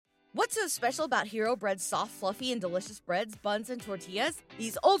What's so special about Hero Bread's soft, fluffy, and delicious breads, buns, and tortillas?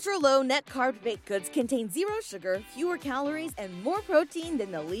 These ultra-low net-carb baked goods contain zero sugar, fewer calories, and more protein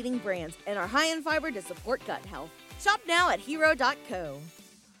than the leading brands, and are high in fiber to support gut health. Shop now at hero.co.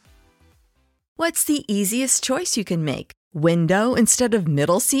 What's the easiest choice you can make? Window instead of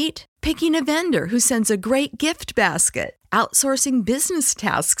middle seat? Picking a vendor who sends a great gift basket? Outsourcing business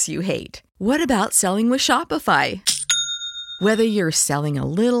tasks you hate? What about selling with Shopify? Whether you're selling a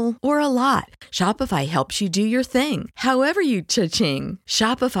little or a lot, Shopify helps you do your thing, however you cha-ching.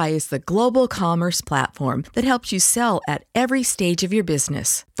 Shopify is the global commerce platform that helps you sell at every stage of your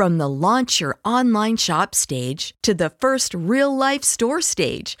business. From the launch your online shop stage to the first real-life store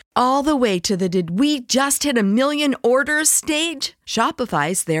stage, all the way to the did we just hit 1 million orders stage.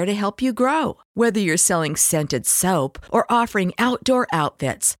 Shopify's there to help you grow. Whether you're selling scented soap or offering outdoor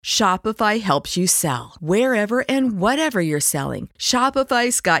outfits, Shopify helps you sell. Wherever and whatever you're selling,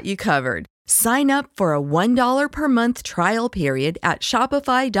 Shopify's got you covered. Sign up for a $1 per month trial period at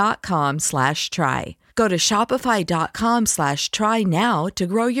shopify.com/try. Go to shopify.com/try now to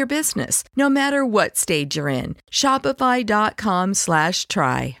grow your business, no matter what stage you're in.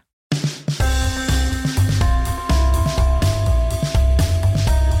 Shopify.com/try.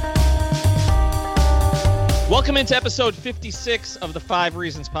 Welcome into episode 56 of the 5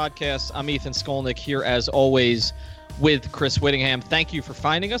 Reasons podcast. I'm Ethan Skolnick here as always with Chris Whittingham. Thank you for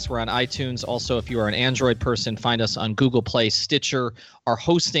finding us. We're on iTunes. Also, if you are an Android person, find us on Google Play, Stitcher, our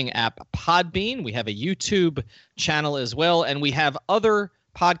hosting app, Podbean. We have a YouTube channel as well, and we have other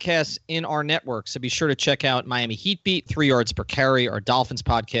podcasts in our network. So be sure to check out Miami Heat Beat, 3 Yards Per Carry, our Dolphins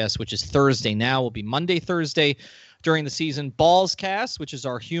podcast, which is Thursday now. Will be Monday, Thursday during the season. Balls Cast, which is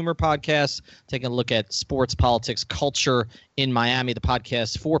our humor podcast, taking a look at sports, politics, culture in Miami, the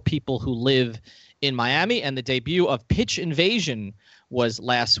podcast for people who live in Miami. And the debut of Pitch Invasion was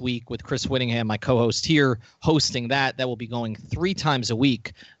last week with Chris Whittingham, my co-host here, hosting that. That will be going 3 times a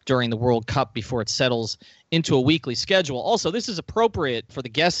week during the World Cup before it settles into a weekly schedule. Also, this is appropriate for the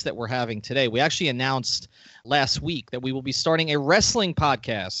guests that we're having today. We actually announced last week that we will be starting a wrestling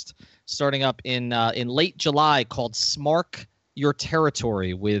podcast starting up in late July called Smark Your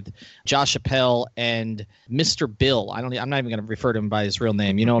Territory with Josh Appel and Mr. Bill. I'm not even going to refer to him by his real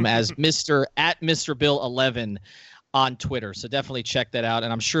name. You know him as Mr. Bill 11 on Twitter. So definitely check that out.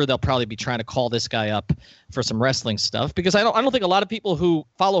 And I'm sure they'll probably be trying to call this guy up for some wrestling stuff, because I don't think a lot of people who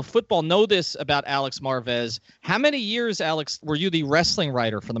follow football know this about Alex Marvez. How many years, Alex, were you the wrestling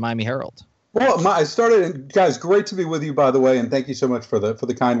writer for the Miami Herald? Well, I started, and guys, great to be with you, by the way, and thank you so much for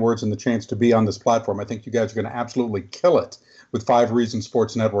the kind words and the chance to be on this platform. I think you guys are going to absolutely kill it with 5 Reasons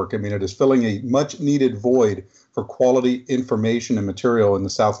Sports Network. I mean, it is filling a much-needed void for quality information and material in the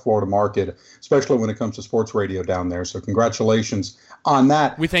South Florida market, especially when it comes to sports radio down there. So congratulations on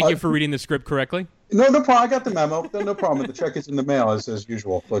that. We thank you for reading the script correctly. No problem. I got the memo. No problem. The check is in the mail as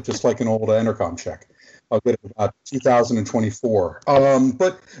usual, but just like an old intercom check. I'll get it about 2024.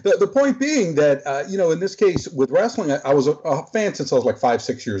 But the point being that, in this case with wrestling, I was a fan since I was like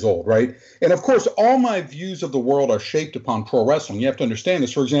 5-6 years old, right? And of course, all my views of the world are shaped upon pro wrestling. You have to understand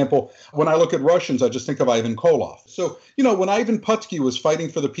this. For example, when I look at Russians, I just think of Ivan Koloff. So, when Ivan Putski was fighting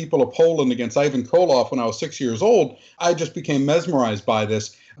for the people of Poland against Ivan Koloff when I was 6 years old, I just became mesmerized by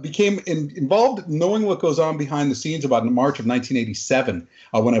this. Became involved knowing what goes on behind the scenes about in March of 1987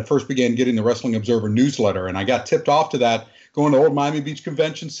 when I first began getting the Wrestling Observer newsletter. And I got tipped off to that going to Old Miami Beach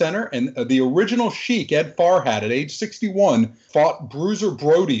Convention Center. And the original Sheik, Ed Farhat, at age 61, fought Bruiser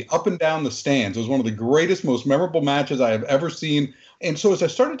Brody up and down the stands. It was one of the greatest, most memorable matches I have ever seen. And so as I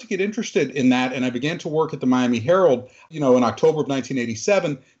started to get interested in that and I began to work at the Miami Herald, in October of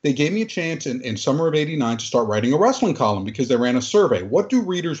 1987, they gave me a chance in summer of 89 to start writing a wrestling column because they ran a survey. What do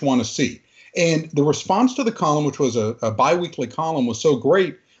readers want to see? And the response to the column, which was a biweekly column, was so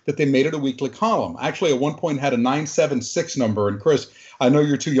great that they made it a weekly column. Actually, at one point had a 976 number. And Chris, I know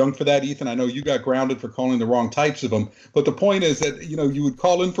you're too young for that, Ethan. I know you got grounded for calling the wrong types of them. But the point is that, you would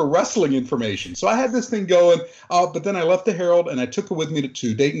call in for wrestling information. So I had this thing going. But then I left the Herald and I took it with me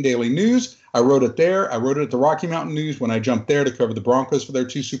to Dayton Daily News. I wrote it there. I wrote it at the Rocky Mountain News when I jumped there to cover the Broncos for their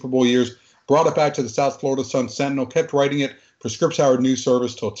 2 Super Bowl years. Brought it back to the South Florida Sun Sentinel, kept writing it for Scripps Howard News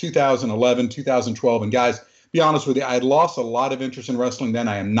Service till 2011, 2012. And guys, be honest with you, I had lost a lot of interest in wrestling then.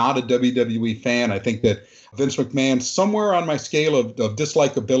 I am not a WWE fan. I think that Vince McMahon, somewhere on my scale of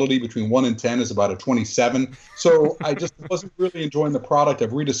dislikability between 1 and 10, is about a 27. So I just wasn't really enjoying the product.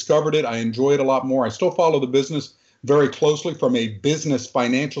 I've rediscovered it. I enjoy it a lot more. I still follow the business very closely from a business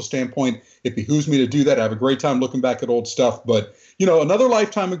financial standpoint. It behooves me to do that. I have a great time looking back at old stuff. But, another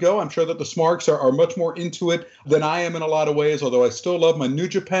lifetime ago, I'm sure that the Smarks are much more into it than I am in a lot of ways, although I still love my New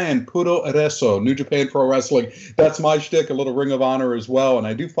Japan, Puro Ereso, New Japan Pro Wrestling. That's my shtick, a little Ring of Honor as well, and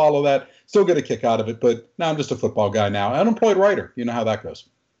I do follow that. Still get a kick out of it, but now I'm just a football guy now. Unemployed writer. You know how that goes.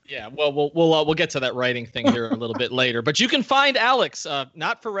 Yeah, well, we'll get to that writing thing here a little bit later. But you can find Alex,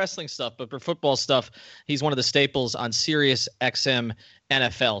 not for wrestling stuff, but for football stuff. He's one of the staples on Sirius XM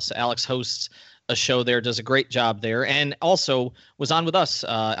NFL. So Alex hosts a show there, does a great job there, and also was on with us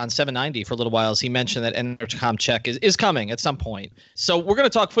on 790 for a little while, as he mentioned that Intercom check is coming at some point. So we're going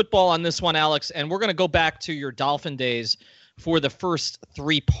to talk football on this one, Alex, and we're going to go back to your Dolphin days for the first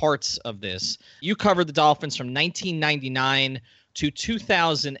three parts of this. You covered the Dolphins from 1999 to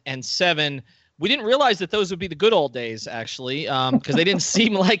 2007. We didn't realize that those would be the good old days, actually, because they didn't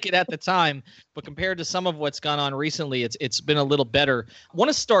seem like it at the time. But compared to some of what's gone on recently, it's been a little better. I want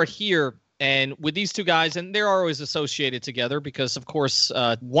to start here. And with these two guys, and they're always associated together because, of course,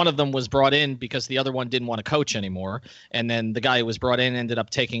 one of them was brought in because the other one didn't want to coach anymore. And then the guy who was brought in ended up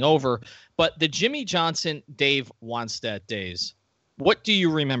taking over. But the Jimmy Johnson, Dave Wannstedt days, what do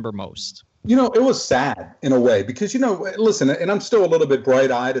you remember most? It was sad in a way because, listen, and I'm still a little bit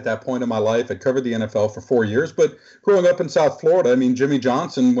bright-eyed at that point in my life. I covered the NFL for 4 years, but growing up in South Florida, Jimmy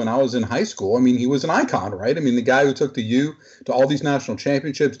Johnson, when I was in high school, he was an icon, right? The guy who took the U to all these national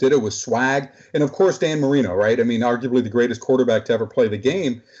championships, did it with swag. And, of course, Dan Marino, right? Arguably the greatest quarterback to ever play the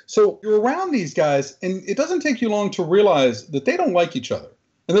game. So you're around these guys, and it doesn't take you long to realize that they don't like each other.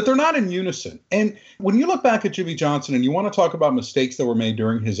 And that they're not in unison. And when you look back at Jimmy Johnson and you want to talk about mistakes that were made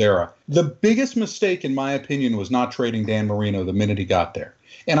during his era, the biggest mistake, in my opinion, was not trading Dan Marino the minute he got there.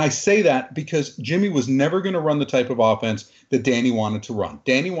 And I say that because Jimmy was never going to run the type of offense that Danny wanted to run.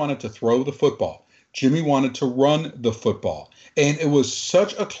 Danny wanted to throw the football. Jimmy wanted to run the football. And it was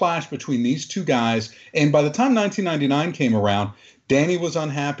such a clash between these two guys. And by the time 1999 came around, Danny was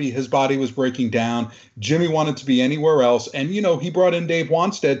unhappy. His body was breaking down. Jimmy wanted to be anywhere else. And, he brought in Dave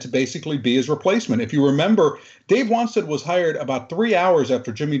Wannstedt to basically be his replacement. If you remember, Dave Wannstedt was hired about 3 hours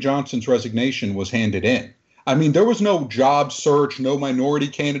after Jimmy Johnson's resignation was handed in. There was no job search, no minority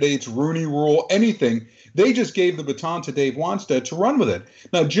candidates, Rooney Rule, anything. They just gave the baton to Dave Wannstedt to run with it.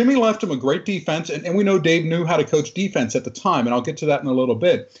 Now, Jimmy left him a great defense, and we know Dave knew how to coach defense at the time, and I'll get to that in a little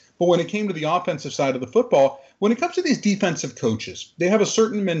bit. But when it came to the offensive side of the football, when it comes to these defensive coaches, they have a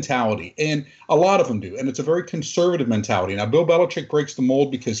certain mentality, and a lot of them do, and it's a very conservative mentality. Now, Bill Belichick breaks the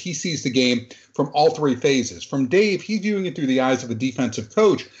mold because he sees the game from all three phases. From Dave, he's viewing it through the eyes of a defensive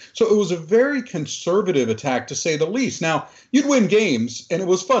coach. So it was a very conservative attack, to say the least. Now, you'd win games, and it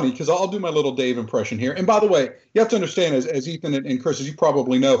was funny because I'll do my little Dave impression here. And by the way, you have to understand, as Ethan and Chris, as you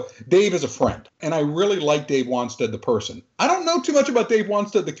probably know, Dave is a friend, and I really like Dave Wannstedt, the person. I don't know too much about Dave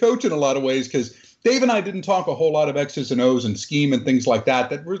Wannstedt, the coach, in a lot of ways because Dave and I didn't talk a whole lot of X's and O's and scheme and things like that.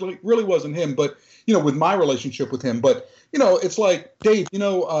 That really wasn't him. But, with my relationship with him. But, it's like, Dave,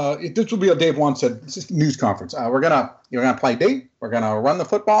 this will be a Dave Wannstedt news conference. We're gonna play Dave. We're going to run the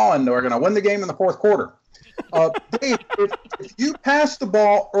football, and we're going to win the game in the fourth quarter. Dave, if you pass the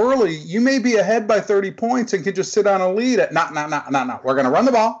ball early, you may be ahead by 30 points and can just sit on a lead. No. We're going to run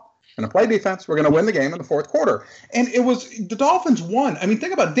the ball. We're going to play defense. We're going to win the game in the fourth quarter. And it was the Dolphins won.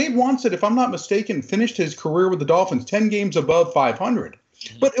 Think about it. Dave Wannstedt, if I'm not mistaken, finished his career with the Dolphins 10 games above 500.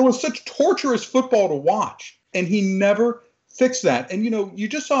 But it was such torturous football to watch. And he never fixed that. And, you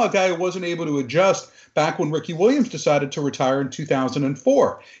just saw a guy who wasn't able to adjust back when Ricky Williams decided to retire in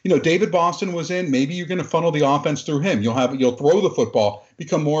 2004. David Boston was in. Maybe you're going to funnel the offense through him. You'll throw the football,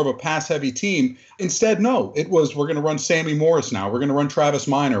 become more of a pass-heavy team. Instead, no. It was, we're going to run Sammy Morris now. We're going to run Travis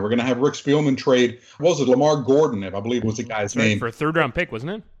Minor. We're going to have Rick Spielman trade, what was it, Lamar Gordon, if I believe was the guy's name. For a third-round pick,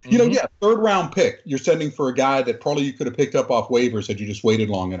 wasn't it? Yeah, third-round pick. You're sending for a guy that probably you could have picked up off waivers had you just waited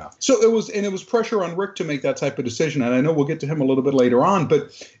long enough. So it was pressure on Rick to make that type of decision, and I know we'll get to him a little bit later on,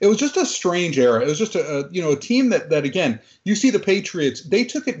 but it was just a strange era. It was just a team that again, you see the Patriots, they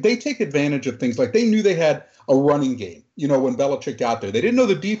take advantage of things like they knew they had a running game. When Belichick got there, they didn't know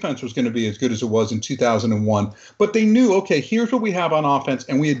the defense was going to be as good as it was in 2001, but they knew, okay, here's what we have on offense,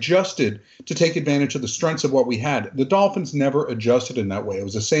 and we adjusted to take advantage of the strengths of what we had. The Dolphins never adjusted in that way. It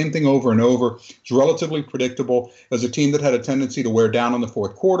was the same thing over and over. It's relatively predictable. As a team that had a tendency to wear down in the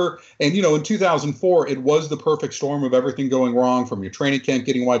fourth quarter, and in 2004, it was the perfect storm of everything going wrong, from your training camp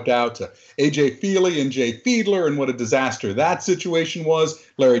getting wiped out to A.J. Feely and Jay Fiedler, and what a disaster that situation was.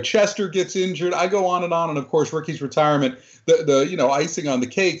 Larry Chester gets injured. I go on, and of course, Ricky's retirement, the icing on the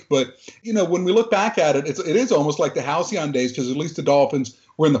cake. But when we look back at it, it is almost like the halcyon days, because at least the Dolphins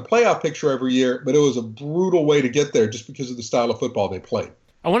were in the playoff picture every year, but it was a brutal way to get there just because of the style of football they played.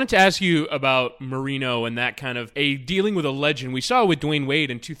 I wanted to ask you about Marino and that kind of dealing with a legend. We saw with Dwayne Wade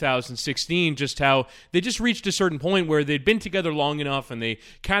in 2016 just how they just reached a certain point where they'd been together long enough and they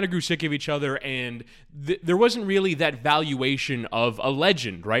kind of grew sick of each other, and there wasn't really that valuation of a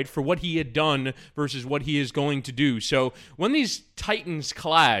legend, right, for what he had done versus what he is going to do. So when these titans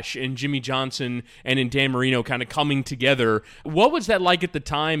clash in Jimmy Johnson and in Dan Marino kind of coming together, what was that like at the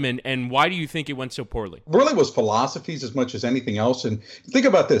time, and why do you think it went so poorly? Really was philosophies as much as anything else. And think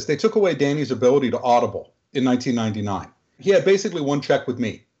about this. They took away Danny's ability to audible in 1999. He had basically one check with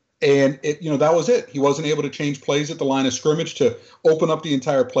me. And that was it. He wasn't able to change plays at the line of scrimmage to open up the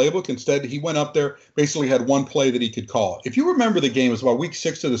entire playbook. Instead, he went up there, basically had one play that he could call. If you remember the game, it was about week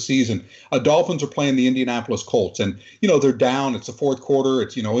 6 of the season. Dolphins are playing the Indianapolis Colts. And, they're down. It's the fourth quarter.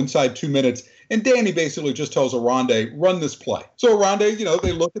 It's, inside 2 minutes. And Danny basically just tells Arande, run this play. So Arande,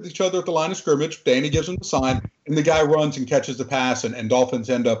 they look at each other at the line of scrimmage. Danny gives him the sign, and the guy runs and catches the pass, and Dolphins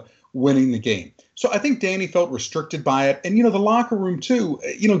end up winning the game. So I think Danny felt restricted by it. And, the locker room, too,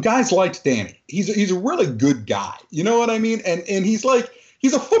 guys liked Danny. He's a really good guy. You know what I mean? And he's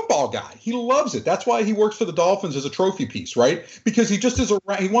a football guy. He loves it. That's why he works for the Dolphins as a trophy piece, right? Because he just is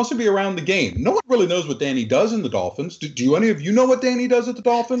around. He wants to be around the game. No one really knows what Danny does in the Dolphins. Do any of you know what Danny does at the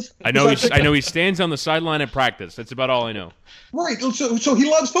Dolphins? I know he stands on the sideline at practice. That's about all I know. Right. So he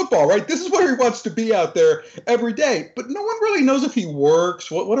loves football, right? This is where he wants to be out there every day. But no one really knows if he works,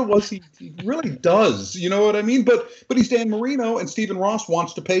 what it was he really does. You know what I mean? But he's Dan Marino, and Stephen Ross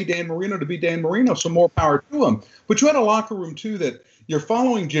wants to pay Dan Marino to be Dan Marino, so more power to him. But you had a locker room, too, that you're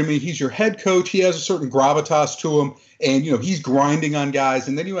following Jimmy. He's your head coach. He has a certain gravitas to him, and he's grinding on guys.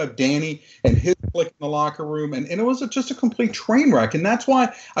 And then you have Danny and his clique in the locker room, and it was just a complete train wreck. And that's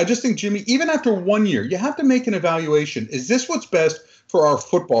why I just think Jimmy, even after 1 year, you have to make an evaluation. Is this what's best for our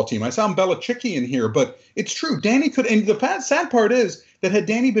football team? I sound Belichickian here, but it's true. Danny could, and the sad part is that had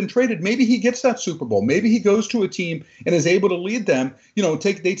Danny been traded, maybe he gets that Super Bowl. Maybe he goes to a team and is able to lead them.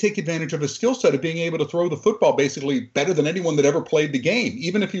 They take advantage of his skill set of being able to throw the football basically better than anyone that ever played the game.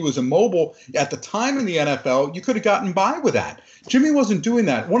 Even if he was immobile at the time in the NFL, you could have gotten by with that. Jimmy wasn't doing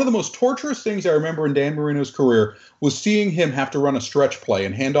that. One of the most torturous things I remember in Dan Marino's career was seeing him have to run a stretch play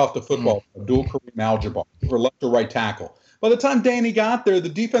and hand off the football to Abdul Kareem Al-Jabbar for left or right tackle. By the time Danny got there, the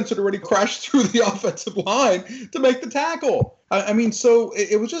defense had already crashed through the offensive line to make the tackle. So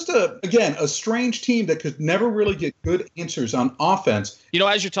it was just, a strange team that could never really get good answers on offense.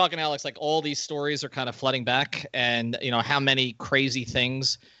 As you're talking, Alex, like all these stories are kind of flooding back, and, how many crazy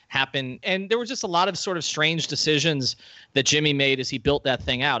things happen. And there were just a lot of sort of strange decisions that Jimmy made as he built that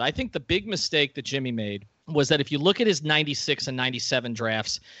thing out. I think the big mistake that Jimmy made was that if you look at his 96 and 97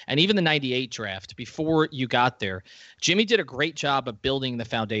 drafts and even the 98 draft before you got there, Jimmy did a great job of building the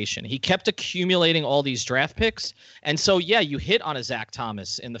foundation. He kept accumulating all these draft picks. And so, you hit on a Zach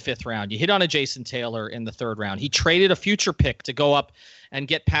Thomas in the 5th round. You hit on a Jason Taylor in the 3rd round. He traded a future pick to go up and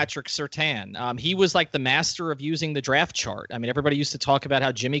get Patrick Surtain. He was like the master of using the draft chart. I mean, everybody used to talk about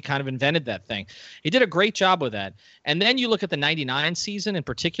how Jimmy kind of invented that thing. He did a great job with that. And then you look at the 99 season in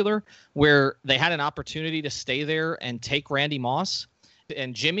particular, where they had an opportunity to stay there and take Randy Moss.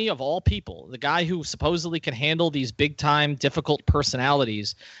 And Jimmy, of all people, the guy who supposedly can handle these big-time, difficult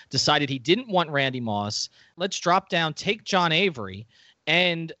personalities, decided he didn't want Randy Moss. Let's drop down, take John Avery,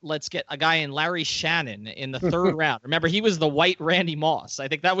 and let's get a guy in Larry Shannon in the 3rd round. Remember, he was the white Randy Moss. I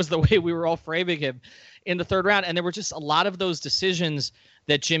think that was the way we were all framing him in the 3rd round. And there were just a lot of those decisions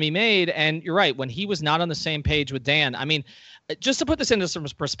that Jimmy made. And you're right, when he was not on the same page with Dan, I mean, just to put this into some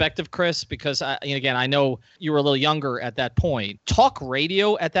perspective, Chris, because, again, I know you were a little younger at that point. Talk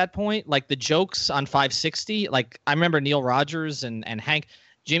radio at that point, like the jokes on 560, like I remember Neil Rogers and Hank –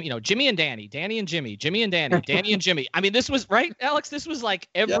 Jimmy and Danny and Jimmy, Jimmy and Danny, Danny and Jimmy. I mean, this was right, Alex. This was like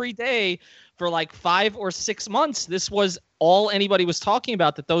every day for like 5 or 6 months. This was all anybody was talking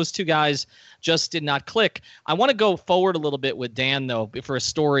about, that those two guys just did not click. I want to go forward a little bit with Dan, though, for a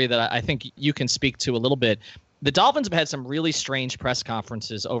story that I think you can speak to a little bit. The Dolphins have had some really strange press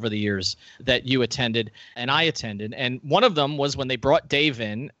conferences over the years that you attended and I attended. And one of them was when they brought Dave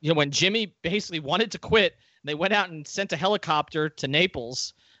in, when Jimmy basically wanted to quit. They went out and sent a helicopter to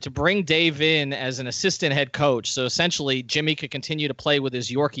Naples to bring Dave in as an assistant head coach. So essentially, Jimmy could continue to play with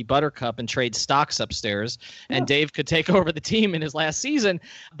his Yorkie Buttercup and trade stocks upstairs, and Dave could take over the team in his last season.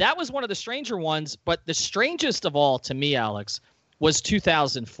 That was one of the stranger ones. But the strangest of all to me, Alex, was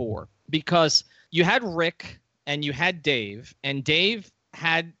 2004, because you had Rick and you had Dave, and Dave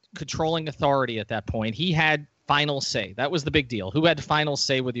had controlling authority at that point. He had final say. That was the big deal. Who had final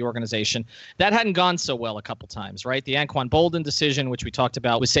say with the organization? That hadn't gone so well a couple times, right? The Anquan Bolden decision, which we talked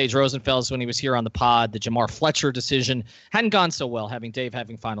about with Sage Rosenfels when he was here on the pod, the Jamar Fletcher decision, hadn't gone so well, having Dave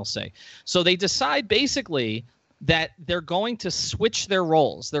having final say. So they decide basically that they're going to switch their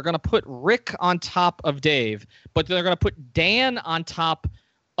roles. They're going to put Rick on top of Dave, but they're going to put Dan on top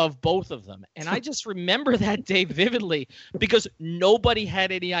of both of them. And I just remember that day vividly because nobody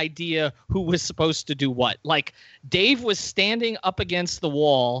had any idea who was supposed to do what. Like, Dave was standing up against the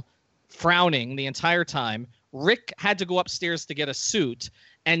wall, frowning the entire time. Rick had to go upstairs to get a suit.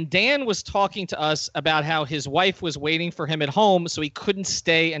 And Dan was talking to us about how his wife was waiting for him at home, so he couldn't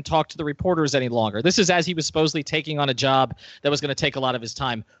stay and talk to the reporters any longer. This is as he was supposedly taking on a job that was going to take a lot of his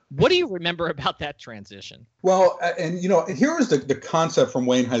time. What do you remember about that transition? Well, and here was the concept from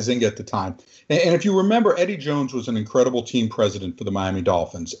Wayne Huizenga at the time. And if you remember, Eddie Jones was an incredible team president for the Miami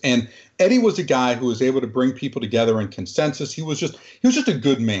Dolphins. And Eddie was a guy who was able to bring people together in consensus. He was just a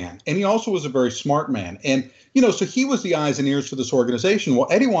good man. And he also was a very smart man. And, so he was the eyes and ears for this organization. Well,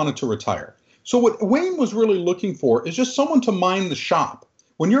 Eddie wanted to retire. So what Wayne was really looking for is just someone to mind the shop.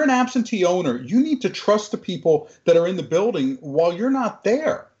 When you're an absentee owner, you need to trust the people that are in the building while you're not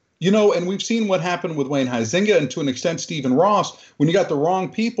there. And we've seen what happened with Wayne Huizenga and to an extent Stephen Ross. When you got the wrong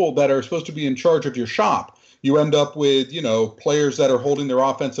people that are supposed to be in charge of your shop, you end up with, players that are holding their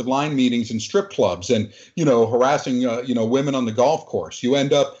offensive line meetings in strip clubs and, harassing, women on the golf course. You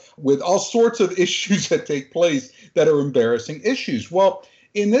end up with all sorts of issues that take place that are embarrassing issues. Well,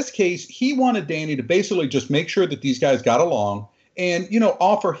 in this case, he wanted Danny to basically just make sure that these guys got along and,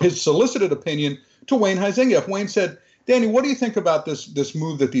 offer his solicited opinion to Wayne Huizenga. If Wayne said, Danny, what do you think about this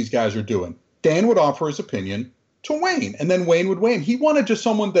move that these guys are doing? Dan would offer his opinion to Wayne, and then Wayne would weigh in. He wanted just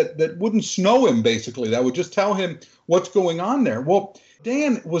someone that wouldn't snow him, basically, that would just tell him what's going on there. Well,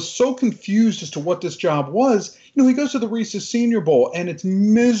 Dan was so confused as to what this job was. He goes to the Reese's Senior Bowl, and it's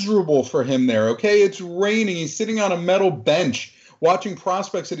miserable for him there, okay? It's raining. He's sitting on a metal bench watching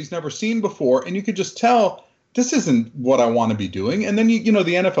prospects that he's never seen before, and you could just tell this isn't what I want to be doing. And then, the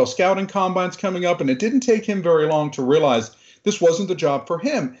NFL scouting combine's coming up, and it didn't take him very long to realize this wasn't the job for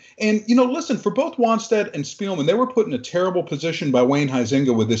him. And, listen, for both Wannstedt and Spielman, they were put in a terrible position by Wayne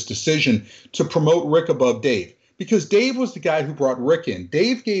Huizenga with this decision to promote Rick above Dave. Because Dave was the guy who brought Rick in.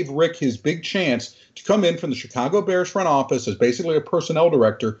 Dave gave Rick his big chance to come in from the Chicago Bears front office as basically a personnel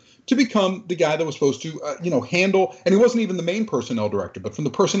director to become the guy that was supposed to, handle, and he wasn't even the main personnel director, but from the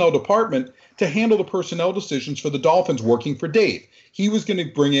personnel department to handle the personnel decisions for the Dolphins working for Dave. He was going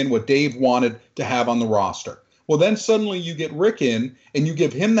to bring in what Dave wanted to have on the roster. Well, then suddenly you get Rick in and you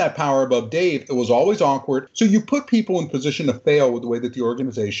give him that power above Dave. It was always awkward. So you put people in position to fail with the way that the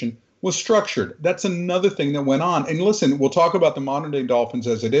organization was structured. That's another thing that went on. And listen, we'll talk about the modern day Dolphins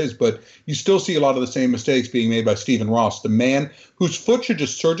as it is, but you still see a lot of the same mistakes being made by Stephen Ross, the man whose foot should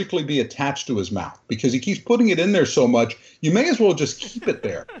just surgically be attached to his mouth because he keeps putting it in there so much. You may as well just keep it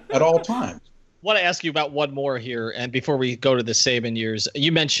there at all times. I want to ask you about one more here, and before we go to the Saban years,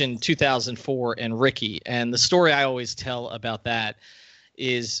 you mentioned 2004 and Ricky, and the story I always tell about that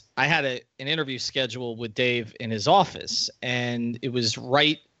is I had an interview scheduled with Dave in his office, and it was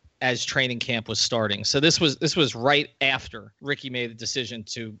right as training camp was starting. So this was right after Ricky made the decision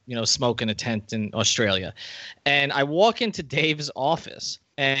to, smoke in a tent in Australia. And I walk into Dave's office,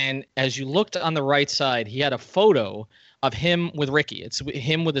 and as you looked on the right side, he had a photo of him with Ricky. It's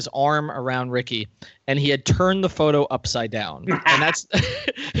him with his arm around Ricky, and he had turned the photo upside down. And that's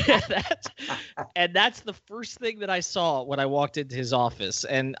the first thing that I saw when I walked into his office.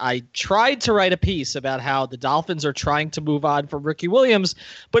 And I tried to write a piece about how the Dolphins are trying to move on from Ricky Williams,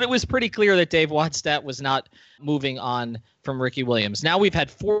 but it was pretty clear that Dave Wannstedt was not moving on from Ricky Williams. Now we've had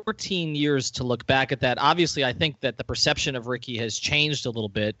 14 years to look back at that. Obviously, I think that the perception of Ricky has changed a little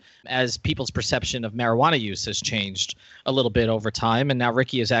bit as people's perception of marijuana use has changed a little bit over time. And now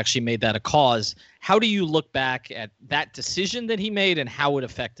Ricky has actually made that a cause. How do you look back at that decision that he made and how it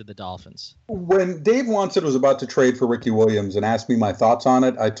affected the Dolphins? When Dave Wannstedt was about to trade for Ricky Williams and asked me my thoughts on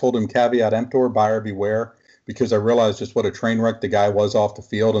it, I told him caveat emptor, buyer beware, because I realized just what a train wreck the guy was off the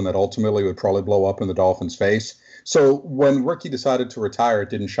field and that ultimately would probably blow up in the Dolphins' face. So when Ricky decided to retire, it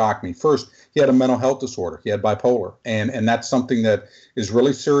didn't shock me. First, he had a mental health disorder. He had bipolar. And that's something that is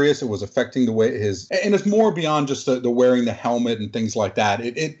really serious. It was affecting the way and it's more beyond just the wearing the helmet and things like that.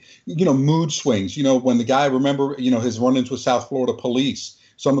 It mood swings. When the guy, remember, his run-ins with South Florida police,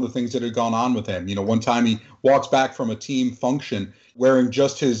 some of the things that had gone on with him. One time he walks back from a team function wearing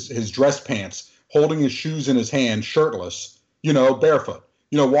just his dress pants, holding his shoes in his hand, shirtless, barefoot.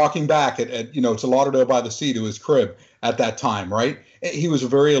 walking back to Lauderdale by the Sea to his crib at that time, right? He was a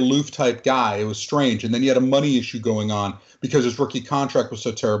very aloof type guy. It was strange. And then he had a money issue going on because his rookie contract was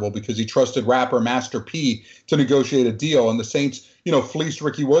so terrible because he trusted rapper Master P to negotiate a deal. And the Saints, fleeced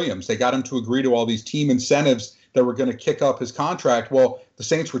Ricky Williams. They got him to agree to all these team incentives that were going to kick up his contract. Well, the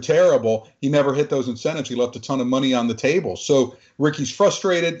Saints were terrible. He never hit those incentives. He left a ton of money on the table. So Ricky's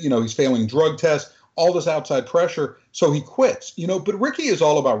frustrated. He's failing drug tests, all this outside pressure. So he quits, but Ricky is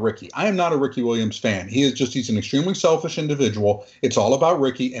all about Ricky. I am not a Ricky Williams fan. He's an extremely selfish individual. It's all about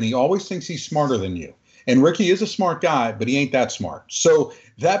Ricky. And he always thinks he's smarter than you. And Ricky is a smart guy, but he ain't that smart. So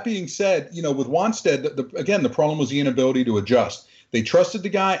that being said, with Wanstead, the problem was the inability to adjust. They trusted the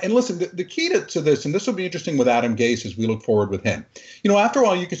guy. And listen, the key to this, and this will be interesting with Adam Gase as we look forward with him. After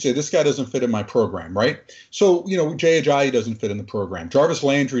all, you could say this guy doesn't fit in my program, right? So, Jay Ajayi doesn't fit in the program. Jarvis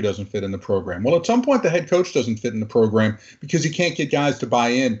Landry doesn't fit in the program. Well, at some point, the head coach doesn't fit in the program because he can't get guys to buy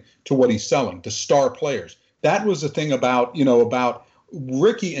in to what he's selling, to star players. That was the thing about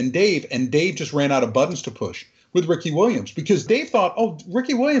Ricky and Dave just ran out of buttons to push with Ricky Williams because Dave thought,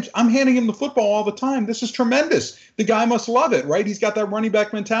 Ricky Williams, I'm handing him the football all the time. This is tremendous. The guy must love it, right? He's got that running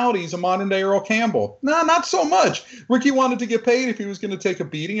back mentality. He's a modern day Earl Campbell. No, not so much. Ricky wanted to get paid if he was going to take a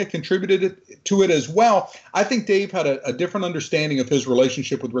beating. It contributed to it as well. I think Dave had a different understanding of his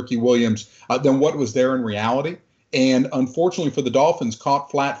relationship with Ricky Williams than what was there in reality. And unfortunately for the Dolphins,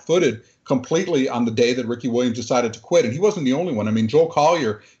 caught flat-footed completely on the day that Ricky Williams decided to quit. And he wasn't the only one. I mean, Joel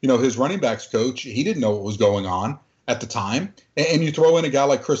Collier, his running backs coach, he didn't know what was going on at the time. And you throw in a guy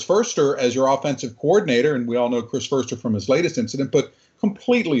like Chris Foerster as your offensive coordinator, and we all know Chris Foerster from his latest incident, but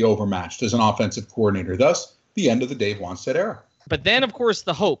completely overmatched as an offensive coordinator. Thus, the end of the Dave Wanstead era. But then, of course,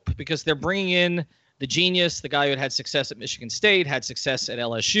 the hope, because they're bringing in the genius, the guy who had success at Michigan State, had success at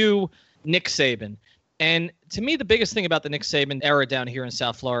LSU, Nick Saban. And to me, the biggest thing about the Nick Saban era down here in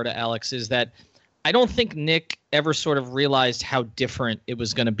South Florida, Alex, is that I don't think Nick ever sort of realized how different it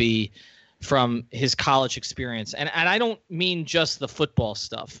was going to be from his college experience. And I don't mean just the football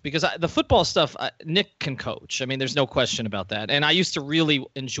stuff, because the football stuff, Nick can coach. I mean, there's no question about that. And I used to really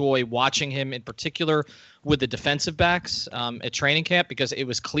enjoy watching him in particular with the defensive backs at training camp, because it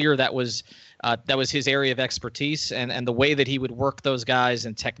was clear that was his area of expertise, and the way that he would work those guys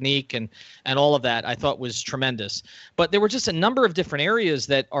and technique and all of that I thought was tremendous. But there were just a number of different areas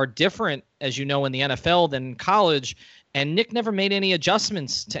that are different, as you know, in the NFL than in college. And Nick never made any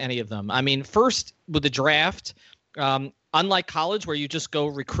adjustments to any of them. I mean, first with the draft, unlike college where you just go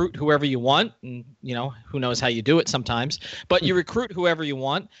recruit whoever you want, and who knows how you do it sometimes, but you recruit whoever you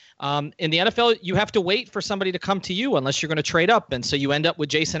want. In the NFL, you have to wait for somebody to come to you unless you're going to trade up. And so you end up with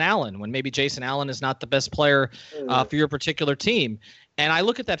Jason Allen when maybe Jason Allen is not the best player for your particular team. And I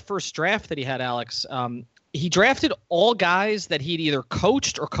look at that first draft that he had, Alex. He drafted all guys that he'd either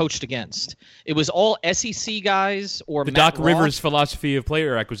coached or coached against. It was all SEC guys or the Matt Doc Rivers philosophy of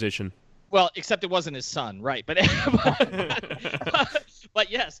player acquisition. Well, except it wasn't his son, right? But but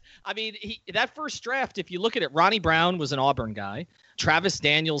yes, I mean, that first draft, if you look at it, Ronnie Brown was an Auburn guy. Travis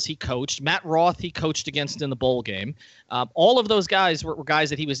Daniels, he coached. Matt Roth, he coached against in the bowl game. All of those guys were guys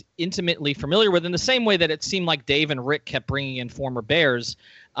that he was intimately familiar with, in the same way that it seemed like Dave and Rick kept bringing in former Bears.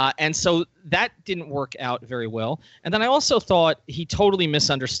 And so that didn't work out very well. And then I also thought he totally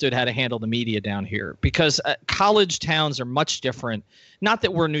misunderstood how to handle the media down here, because college towns are much different. Not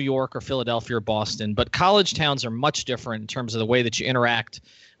that we're New York or Philadelphia or Boston, but college towns are much different in terms of the way that you interact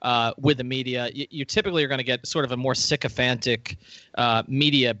with the media. You typically are going to get sort of a more sycophantic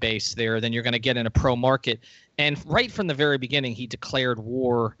media base there than you're going to get in a pro market. And right from the very beginning, he declared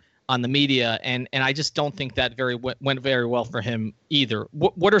war on the media, and I just don't think that went very well for him either.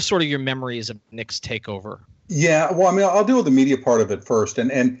 What are sort of your memories of Nick's takeover? Yeah, well, I mean, I'll deal with the media part of it first,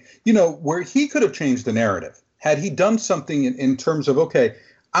 and where he could have changed the narrative had he done something in terms of, okay,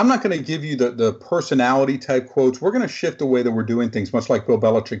 I'm not going to give you the personality type quotes. We're going to shift the way that we're doing things, much like Bill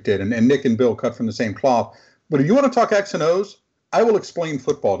Belichick did, and Nick and Bill cut from the same cloth. But if you want to talk X and O's, I will explain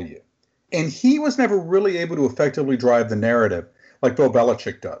football to you. And he was never really able to effectively drive the narrative like Bill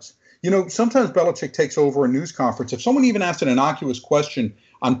Belichick does. Sometimes Belichick takes over a news conference. If someone even asks an innocuous question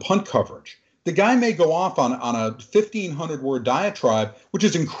on punt coverage, the guy may go off on a 1,500-word diatribe, which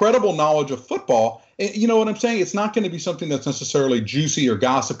is incredible knowledge of football. You know what I'm saying? It's not going to be something that's necessarily juicy or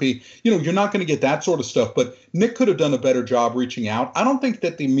gossipy. You're not going to get that sort of stuff. But Nick could have done a better job reaching out. I don't think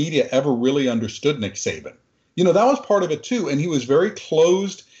that the media ever really understood Nick Saban. That was part of it, too. And he was very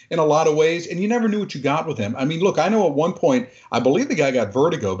closed in a lot of ways, and you never knew what you got with him. I mean, look, I know at one point, I believe the guy got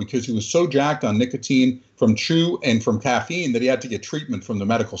vertigo because he was so jacked on nicotine from chew and from caffeine that he had to get treatment from the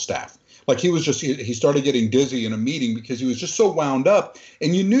medical staff. Like he started getting dizzy in a meeting because he was just so wound up.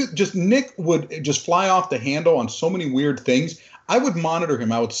 And you knew just Nick would just fly off the handle on so many weird things. I would monitor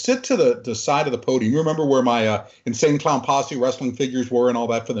him. I would sit to the side of the podium. You remember where my Insane Clown Posse wrestling figures were and all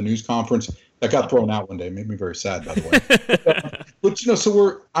that for the news conference? That got thrown out one day. It made me very sad, by the way. But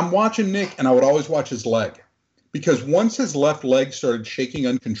so I'm watching Nick, and I would always watch his leg. Because once his left leg started shaking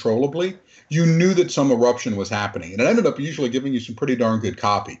uncontrollably, you knew that some eruption was happening. And it ended up usually giving you some pretty darn good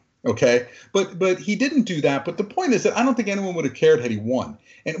copy. Okay? But he didn't do that. But the point is that I don't think anyone would have cared had he won.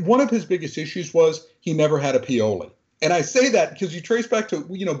 And one of his biggest issues was he never had a Pioli. And I say that because you trace back to,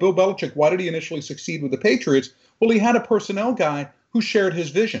 Bill Belichick. Why did he initially succeed with the Patriots? Well, he had a personnel guy who shared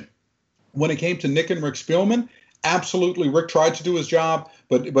his vision. When it came to Nick and Rick Spielman, absolutely, Rick tried to do his job,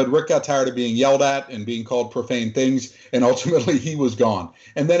 but Rick got tired of being yelled at and being called profane things, and ultimately he was gone.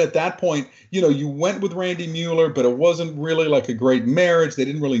 And then at that point, you went with Randy Mueller, but it wasn't really like a great marriage. They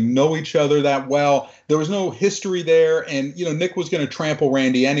didn't really know each other that well. There was no history there, and Nick was going to trample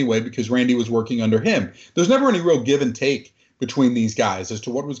Randy anyway because Randy was working under him. There's never any real give and take between these guys as to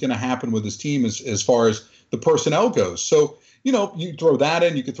what was going to happen with his team as far as the personnel goes. So, you throw that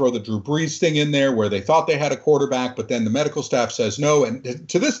in. You could throw the Drew Brees thing in there where they thought they had a quarterback, but then the medical staff says no. And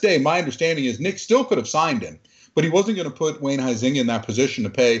to this day, my understanding is Nick still could have signed him, but he wasn't going to put Wayne Huizenga in that position to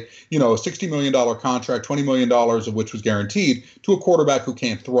pay, a $60 million contract, $20 million of which was guaranteed, to a quarterback who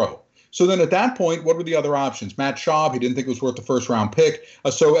can't throw. So then at that point, what were the other options? Matt Schaub, he didn't think it was worth the first-round pick.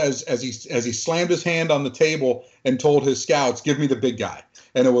 So as he slammed his hand on the table and told his scouts, give me the big guy.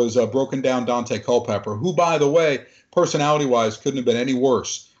 And it was broken down Dante Culpepper, who, by the way, personality-wise, couldn't have been any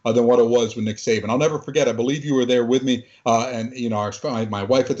worse than what it was with Nick Saban. I'll never forget, I believe you were there with me, and my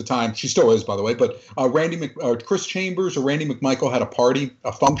wife at the time, she still is, by the way, but Chris Chambers or Randy McMichael had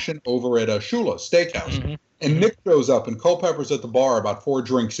a function over at Shula's Steakhouse. Mm-hmm. And Nick shows up, and Culpepper's at the bar about 4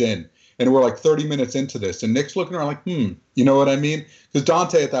 drinks in, and we're like 30 minutes into this, and Nick's looking around like, you know what I mean? Because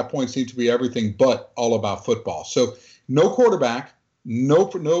Dante at that point seemed to be everything but all about football. So no quarterback, no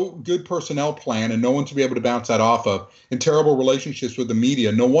good personnel plan, and no one to be able to bounce that off of, and terrible relationships with the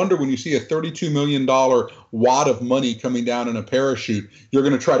media. No wonder when you see a $32 million wad of money coming down in a parachute, you're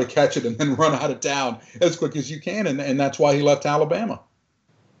going to try to catch it and then run out of town as quick as you can, and that's why he left Alabama.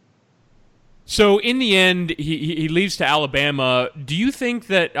 So in the end, he leaves to Alabama. Do you think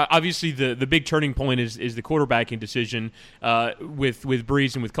that obviously the big turning point is the quarterbacking decision with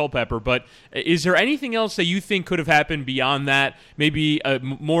Brees and with Culpepper, but is there anything else that you think could have happened beyond that? Maybe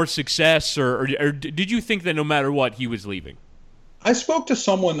more success, or did you think that no matter what he was leaving? I spoke to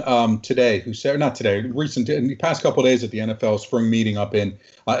someone today who said, not today, in the past couple of days at the NFL spring meeting up in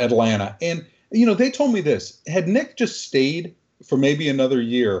Atlanta, and they told me this: had Nick just stayed for maybe another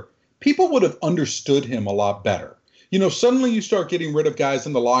year, people would have understood him a lot better. Suddenly you start getting rid of guys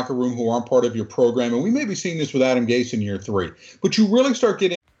in the locker room who aren't part of your program, and we may be seeing this with Adam Gase in year 3. But you really start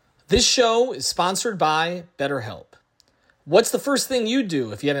getting... This show is sponsored by BetterHelp. What's the first thing you'd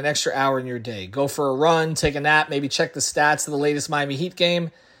do if you had an extra hour in your day? Go for a run, take a nap, maybe check the stats of the latest Miami Heat game?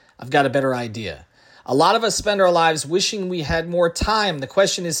 I've got a better idea. A lot of us spend our lives wishing we had more time. The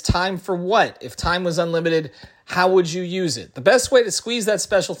question is, time for what? If time was unlimited, how would you use it? The best way to squeeze that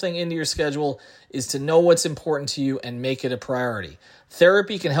special thing into your schedule is to know what's important to you and make it a priority.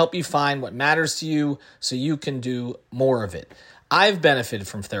 Therapy can help you find what matters to you so you can do more of it. I've benefited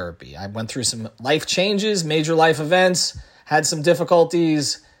from therapy. I went through some life changes, major life events, had some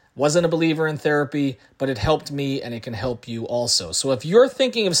difficulties, wasn't a believer in therapy, but it helped me and it can help you also. So if you're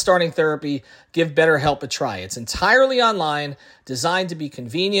thinking of starting therapy, give BetterHelp a try. It's entirely online, designed to be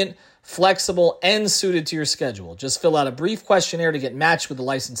convenient, flexible, and suited to your schedule. Just fill out a brief questionnaire to get matched with a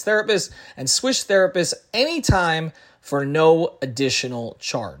licensed therapist and switch therapists anytime for no additional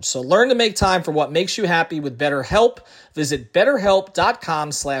charge. So learn to make time for what makes you happy with BetterHelp. Visit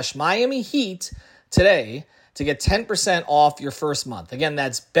BetterHelp.com/Miami Heat today to get 10% off your first month. Again,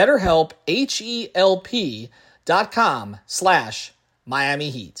 that's BetterHelp, HELP.com/Miami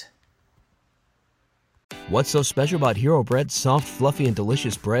Heat. What's so special about Hero Bread's soft, fluffy, and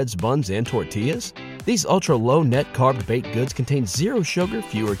delicious breads, buns, and tortillas? These ultra-low net-carb baked goods contain zero sugar,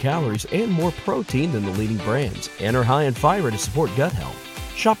 fewer calories, and more protein than the leading brands, and are high in fiber to support gut health.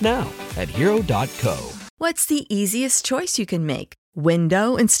 Shop now at Hero.co. What's the easiest choice you can make?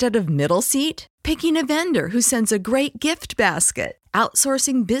 Window instead of middle seat? Picking a vendor who sends a great gift basket?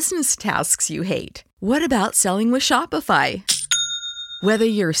 Outsourcing business tasks you hate? What about selling with Shopify? Whether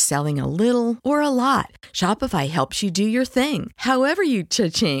you're selling a little or a lot, Shopify helps you do your thing, however you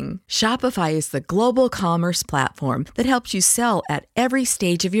cha-ching. Shopify is the global commerce platform that helps you sell at every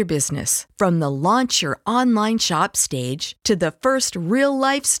stage of your business. From the launch your online shop stage to the first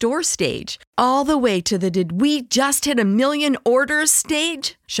real-life store stage, all the way to the did we just hit a million orders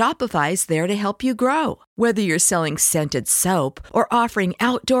stage. Shopify's there to help you grow. Whether you're selling scented soap or offering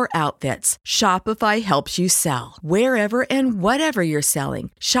outdoor outfits, Shopify helps you sell. Wherever and whatever you're selling,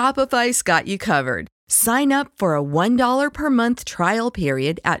 Shopify's got you covered. Sign up for a $1 per month trial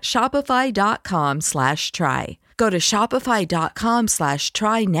period at shopify.com/try. Go to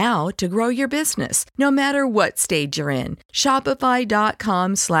shopify.com/try now to grow your business, no matter what stage you're in.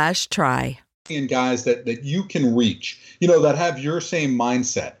 Shopify.com/try. And guys that you can reach, that have your same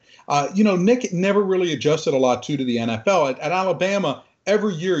mindset. Nick never really adjusted a lot to the NFL. At Alabama,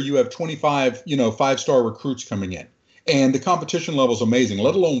 every year you have 25, 5-star recruits coming in. And the competition level is amazing,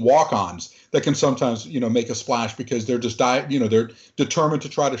 let alone walk-ons that can sometimes, make a splash because they're just, they're determined to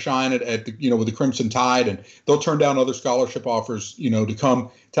try to shine with the Crimson Tide, and they'll turn down other scholarship offers, to come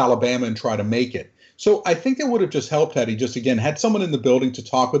to Alabama and try to make it. So I think it would have just helped had he just, again, had someone in the building to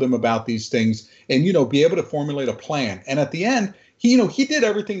talk with him about these things and, be able to formulate a plan. And at the end, he did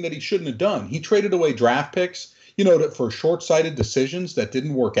everything that he shouldn't have done. He traded away draft picks, for short-sighted decisions that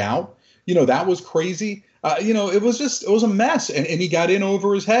didn't work out. That was crazy. It was a mess. And he got in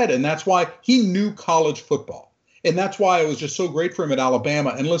over his head. And that's why he knew college football. And that's why it was just so great for him at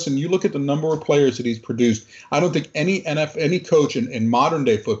Alabama. And listen, you look at the number of players that he's produced. I don't think any coach in modern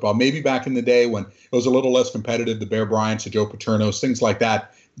day football, maybe back in the day when it was a little less competitive, the Bear Bryants, the Joe Paternos, things like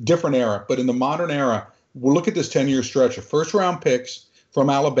that, different era. But in the modern era, we'll look at this 10-year stretch of first-round picks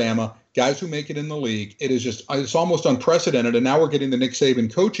from Alabama, guys who make it in the league. It's almost unprecedented. And now we're getting the Nick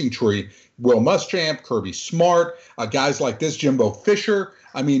Saban coaching tree. Will Muschamp, Kirby Smart, guys like this, Jimbo Fisher.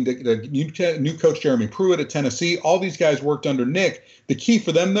 I mean, the new coach, Jeremy Pruitt at Tennessee, all these guys worked under Nick. The key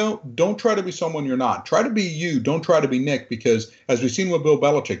for them, though, don't try to be someone you're not. Try to be you. Don't try to be Nick, because as we've seen with Bill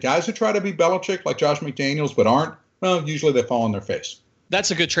Belichick, guys who try to be Belichick like Josh McDaniels but aren't, well, usually they fall on their face.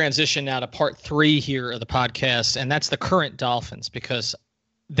 That's a good transition now to part 3 here of the podcast, and that's the current Dolphins, because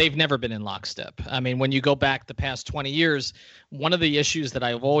they've never been in lockstep. I mean, when you go back the past 20 years, one of the issues that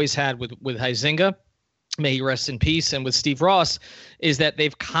I've always had with Huizenga, may he rest in peace, and with Steve Ross, is that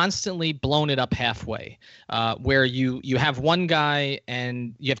they've constantly blown it up halfway, where you have one guy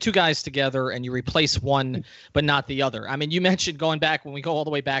and you have two guys together and you replace one but not the other. I mean, you mentioned going back, when we go all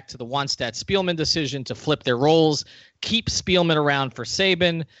the way back to the Wannstedt-Spielman decision to flip their roles, keep Spielman around for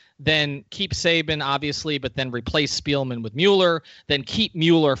Saban, then keep Saban, obviously, but then replace Spielman with Mueller, then keep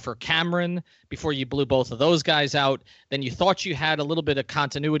Mueller for Cameron before you blew both of those guys out. Then you thought you had a little bit of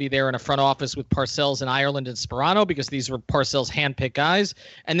continuity there in a front office with Parcells and Ireland and Sperano, because these were Parcells' handpicked guys.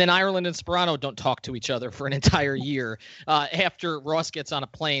 And then Ireland and Sperano don't talk to each other for an entire year after Ross gets on a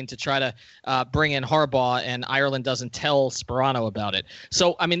plane to try to bring in Harbaugh, and Ireland doesn't tell Sperano about it.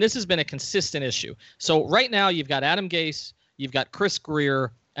 So, I mean, this has been a consistent issue. So right now you've got Adam Gase, you've got Chris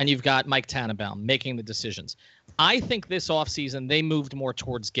Greer, and you've got Mike Tannenbaum making the decisions. I think this offseason they moved more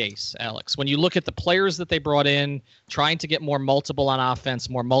towards Gase, Alex. When you look at the players that they brought in, trying to get more multiple on offense,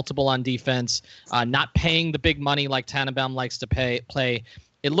 more multiple on defense, not paying the big money like Tannenbaum likes to play,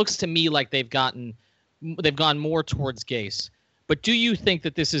 it looks to me like they've gone more towards Gase. But do you think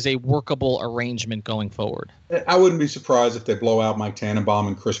that this is a workable arrangement going forward? I wouldn't be surprised if they blow out Mike Tannenbaum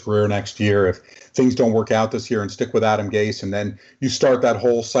and Chris Greer next year, if things don't work out this year, and stick with Adam Gase. And then you start that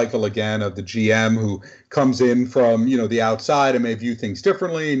whole cycle again of the GM who comes in from, the outside and may view things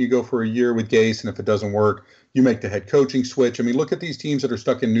differently. And you go for a year with Gase, and if it doesn't work, you make the head coaching switch. I mean, look at these teams that are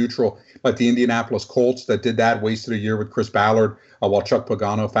stuck in neutral, like the Indianapolis Colts that did that, wasted a year with Chris Ballard while Chuck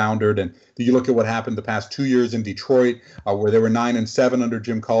Pagano foundered. And you look at what happened the past 2 years in Detroit, where they were 9-7 under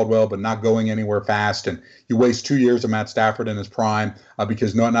Jim Caldwell, but not going anywhere fast. And you waste 2 years of Matt Stafford in his prime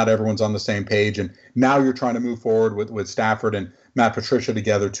because not everyone's on the same page. And now you're trying to move forward with Stafford and Matt Patricia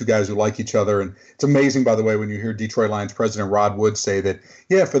together, two guys who like each other. And it's amazing, by the way, when you hear Detroit Lions president Rod Wood say that,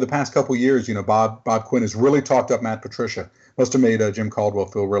 for the past couple of years, Bob Quinn has really talked up Matt Patricia. Must have made Jim Caldwell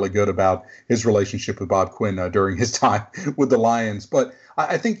feel really good about his relationship with Bob Quinn during his time with the Lions. But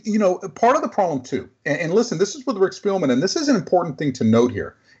I think, part of the problem, too, and listen, this is with Rick Spielman, and this is an important thing to note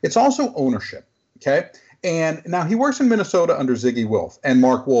here. It's also ownership, okay? And now he works in Minnesota under Ziggy Wolf, and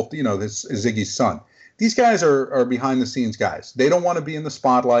Mark Wolf, this is Ziggy's son. These guys are behind-the-scenes guys. They don't want to be in the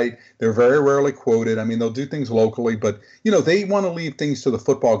spotlight. They're very rarely quoted. I mean, they'll do things locally, but, they want to leave things to the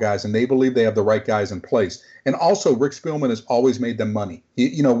football guys, and they believe they have the right guys in place. And also, Rick Spielman has always made them money.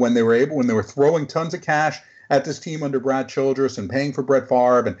 When they were throwing tons of cash at this team under Brad Childress and paying for Brett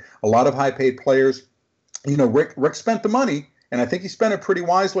Favre and a lot of high-paid players. Rick spent the money, and I think he spent it pretty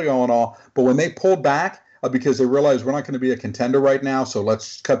wisely all in all. But when they pulled back because they realized we're not going to be a contender right now, so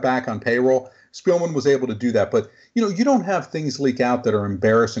let's cut back on payroll, Spielman was able to do that. But, you don't have things leak out that are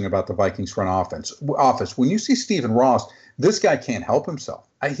embarrassing about the Vikings front office. When you see Stephen Ross, this guy can't help himself.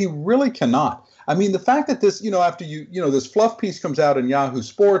 He really cannot. I mean, the fact that this, after this fluff piece comes out in Yahoo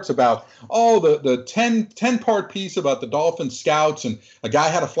Sports about, the 10-part piece about the Dolphins scouts, and a guy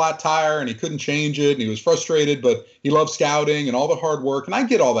had a flat tire and he couldn't change it and he was frustrated, but he loved scouting and all the hard work. And I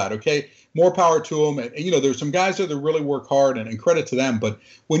get all that, okay? More power to him. And, there's some guys there that really work hard and credit to them. But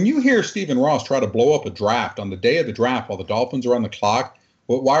when you hear Stephen Ross try to blow up a draft on the day of the draft while the Dolphins are on the clock,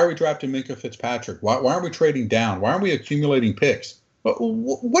 well, why are we drafting Minkah Fitzpatrick? Why aren't we trading down? Why aren't we accumulating picks?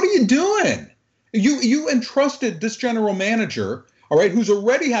 What are you doing? You entrusted this general manager, all right, who's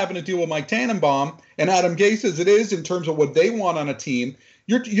already having to deal with Mike Tannenbaum and Adam Gase as it is in terms of what they want on a team.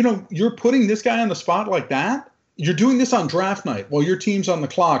 You're putting this guy on the spot like that. You're doing this on draft night while your team's on the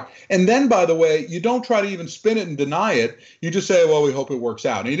clock. And then, by the way, you don't try to even spin it and deny it. You just say, well, we hope it works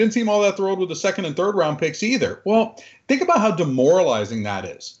out. And he didn't seem all that thrilled with the second and third round picks either. Well, think about how demoralizing that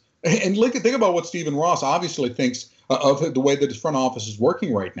is. And think about what Stephen Ross obviously thinks of the way that his front office is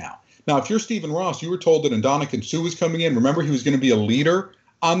working right now. Now, if you're Stephen Ross, you were told that Ndamukong Suh was coming in. Remember, he was going to be a leader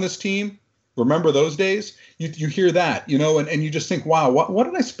on this team. Remember those days? You hear that, and you just think, wow, what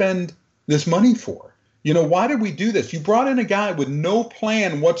did I spend this money for? Why did we do this? You brought in a guy with no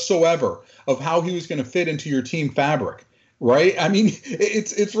plan whatsoever of how he was going to fit into your team fabric, right? I mean,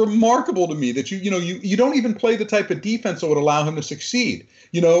 it's remarkable to me that you don't even play the type of defense that would allow him to succeed,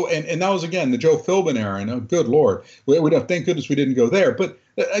 and that was, again, the Joe Philbin era. And, oh, good Lord, thank goodness we didn't go there. But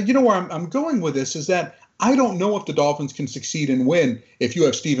where I'm going with this is that I don't know if the Dolphins can succeed and win if you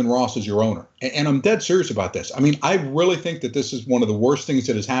have Stephen Ross as your owner. And I'm dead serious about this. I mean, I really think that this is one of the worst things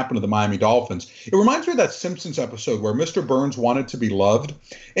that has happened to the Miami Dolphins. It reminds me of that Simpsons episode where Mr. Burns wanted to be loved.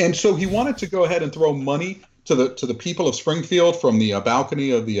 And so he wanted to go ahead and throw money to the people of Springfield from the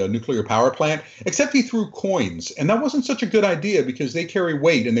balcony of the nuclear power plant, except he threw coins. And that wasn't such a good idea because they carry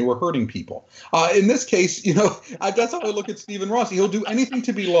weight and they were hurting people. In this case, that's how I look at Stephen Ross. He'll do anything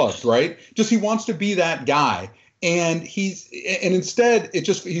to be loved, right? Just he wants to be that guy. And instead,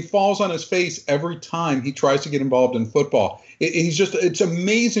 he falls on his face every time he tries to get involved in football. It's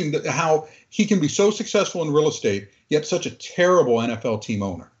amazing how he can be so successful in real estate, yet such a terrible NFL team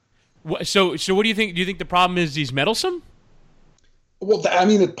owner. So what do you think? Do you think the problem is he's meddlesome? Well, I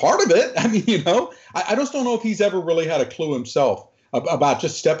mean, part of it. I mean, I just don't know if he's ever really had a clue himself about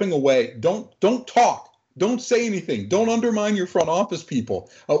just stepping away. Don't talk. Don't say anything. Don't undermine your front office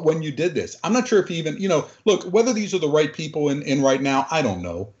people when you did this. I'm not sure if he even, look, whether these are the right people in right now, I don't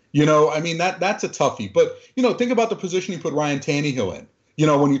know. I mean, that's a toughie. But, think about the position he put Ryan Tannehill in.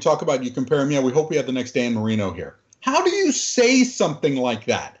 When you talk about, you compare him, we hope we have the next Dan Marino here. How do you say something like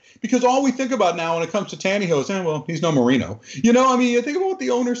that? Because all we think about now when it comes to Tannehill is, well, he's no Marino. I mean, you think about what the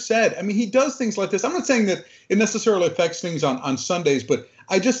owner said. I mean, he does things like this. I'm not saying that it necessarily affects things on Sundays, but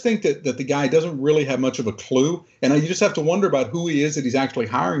I just think that the guy doesn't really have much of a clue. And you just have to wonder about who he is that he's actually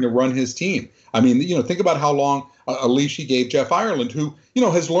hiring to run his team. I mean, think about how long a leash he gave Jeff Ireland, who,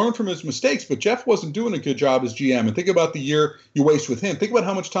 has learned from his mistakes, but Jeff wasn't doing a good job as GM. And think about the year you waste with him. Think about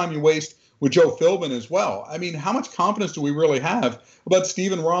how much time you waste with Joe Philbin as well. I mean, how much confidence do we really have about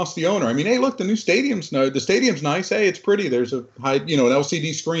Stephen Ross, the owner? I mean, hey, look, the stadium's nice. Hey, it's pretty. There's a high, an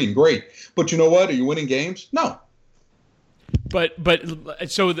LCD screen. Great. But you know what? Are you winning games? No. But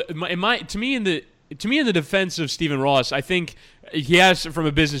so to me in the defense of Stephen Ross, I think he has, from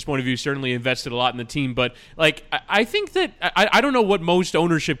a business point of view, certainly invested a lot in the team. But I think that I don't know what most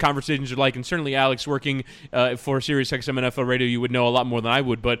ownership conversations are like, and certainly Alex, working for SiriusXM NFL Radio, you would know a lot more than I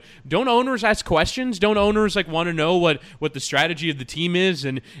would. But don't owners ask questions? Don't owners want to know what the strategy of the team is?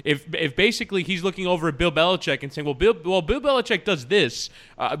 And if basically he's looking over at Bill Belichick and saying, well, Bill Belichick does this,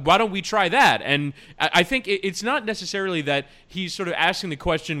 why don't we try that? And I think it's not necessarily that he's sort of asking the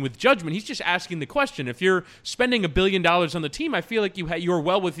question with judgment. He's just asking the question. If you're spending $1 billion on the team, I feel like you're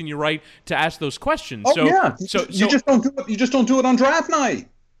well within your right to ask those questions. Oh, yeah. You just don't do it. You just don't do it on draft night.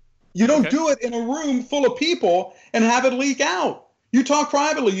 You don't do it in a room full of people and have it leak out. You talk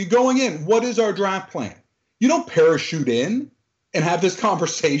privately. You going in. What is our draft plan? You don't parachute in and have this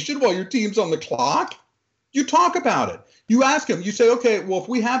conversation while your team's on the clock. You talk about it. You ask him. You say, okay, well, if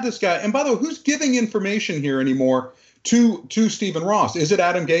we have this guy, and by the way, who's giving information here anymore to Stephen Ross? Is it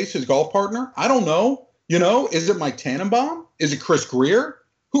Adam Gase, his golf partner? I don't know. Is it Mike Tannenbaum? Is it Chris Greer?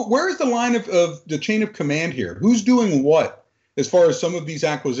 Where is the line of the chain of command here? Who's doing what as far as some of these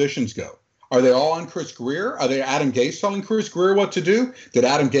acquisitions go? Are they all on Chris Greer? Are they Adam Gase telling Chris Greer what to do? Did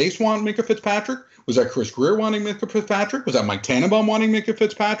Adam Gase want Minka Fitzpatrick? Was that Chris Greer wanting Minka Fitzpatrick? Was that Mike Tannenbaum wanting Minka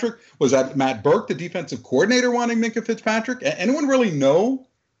Fitzpatrick? Was that Matt Burke, the defensive coordinator, wanting Minka Fitzpatrick? Anyone really know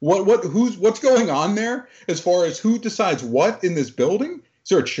what's going on there as far as who decides what in this building? Is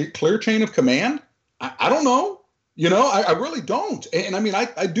there a clear chain of command? I don't know. I really don't. And I mean,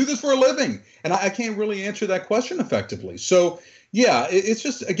 I do this for a living, and I can't really answer that question effectively. So, yeah, it's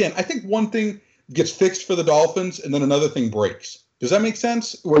just, again, I think one thing gets fixed for the Dolphins and then another thing breaks. Does that make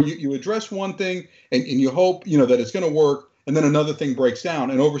sense? Where you address one thing and you hope, that it's going to work, and then another thing breaks down.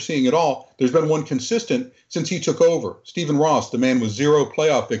 And overseeing it all, there's been one consistent since he took over. Stephen Ross, the man with 0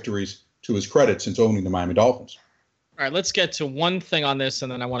 playoff victories to his credit since owning the Miami Dolphins. All right, let's get to one thing on this,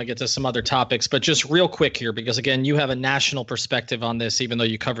 and then I want to get to some other topics. But just real quick here, because, again, you have a national perspective on this, even though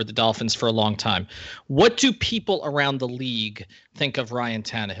you covered the Dolphins for a long time. What do people around the league think of Ryan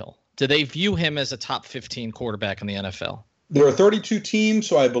Tannehill? Do they view him as a top 15 quarterback in the NFL? There are 32 teams,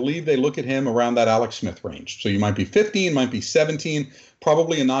 so I believe they look at him around that Alex Smith range. So you might be 15, might be 17,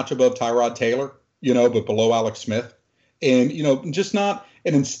 probably a notch above Tyrod Taylor, but below Alex Smith. And, just not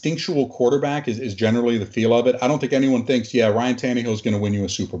an instinctual quarterback is generally the feel of it. I don't think anyone thinks, Ryan Tannehill is going to win you a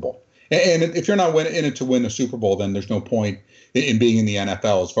Super Bowl. And if you're not in it to win a Super Bowl, then there's no point in being in the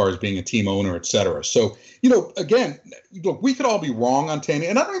NFL as far as being a team owner, et cetera. So, again, look, we could all be wrong on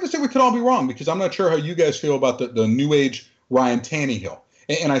Tannehill. And I don't even say we could all be wrong, because I'm not sure how you guys feel about the new age Ryan Tannehill.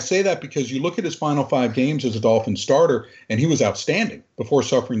 And I say that because you look at his final 5 games as a Dolphins starter, and he was outstanding before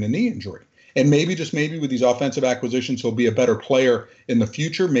suffering the knee injury. And maybe with these offensive acquisitions, he'll be a better player in the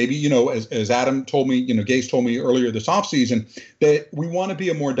future. Maybe, as Adam told me, Gase told me earlier this offseason, that we want to be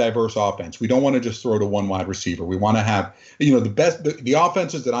a more diverse offense. We don't want to just throw to one wide receiver. We want to have, the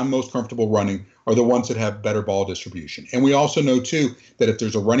offenses that I'm most comfortable running are the ones that have better ball distribution. And we also know, too, that if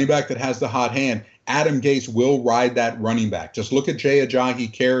there's a running back that has the hot hand, Adam Gase will ride that running back. Just look at Jay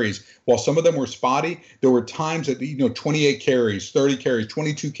Ajayi carries. While some of them were spotty, there were times that 28 carries, 30 carries,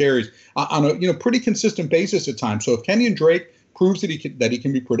 22 carries on a pretty consistent basis at times. So if Kenyon Drake proves that he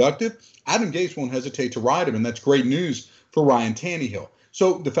can be productive, Adam Gase won't hesitate to ride him, and that's great news for Ryan Tannehill.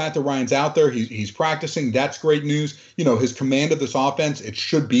 So the fact that Ryan's out there, he's practicing, that's great news. His command of this offense, it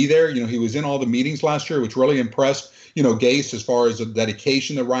should be there. He was in all the meetings last year, which really impressed Gase as far as the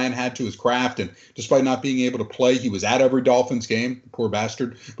dedication that Ryan had to his craft. And despite not being able to play, he was at every Dolphins game, poor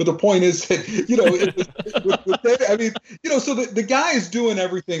bastard. But the point is that, so the guy is doing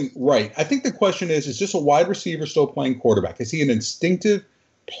everything right. I think the question is this a wide receiver still playing quarterback? Is he an instinctive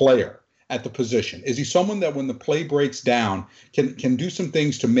player at the position? Is he someone that when the play breaks down can do some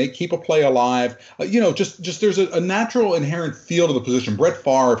things to keep a play alive? Just there's a natural inherent feel to the position. Brett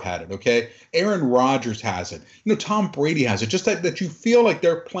Favre had it, okay? Aaron Rodgers has it. Tom Brady has it. Just that you feel like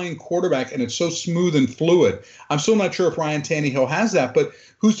they're playing quarterback and it's so smooth and fluid. I'm still not sure if Ryan Tannehill has that, but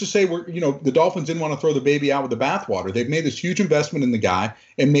who's to say the Dolphins didn't want to throw the baby out with the bathwater. They've made this huge investment in the guy,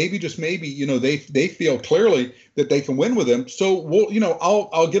 and maybe they feel clearly that they can win with him. So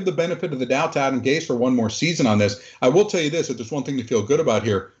I'll give the benefit of the doubt to Adam Gase for one more season on this. I will tell you this: if there's one thing to feel good about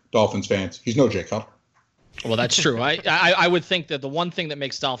here, Dolphins fans, he's no Jay Cutler. Well, that's true. I would think that the one thing that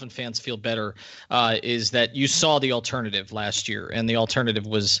makes Dolphin fans feel better is that you saw the alternative last year, and the alternative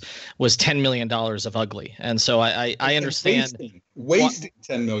was $10 million of ugly. And so I understand wasting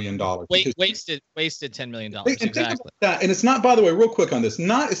 $10 million. Wasted $10 million. Exactly. And it's not, by the way, real quick on this.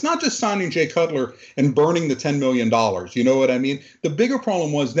 It's not just signing Jay Cutler and burning the $10 million. You know what I mean? The bigger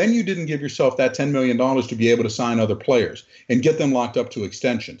problem was then you didn't give yourself that $10 million to be able to sign other players and get them locked up to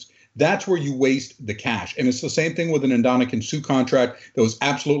extensions. That's where you waste the cash. And it's the same thing with an Ndamukong Suh contract that was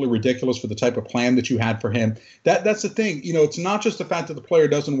absolutely ridiculous for the type of plan that you had for him. That's the thing. It's not just the fact that the player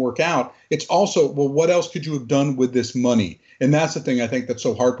doesn't work out. It's also, well, what else could you have done with this money? And that's the thing I think that's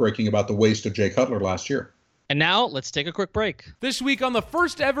so heartbreaking about the waste of Jay Cutler last year. And now let's take a quick break. This week on the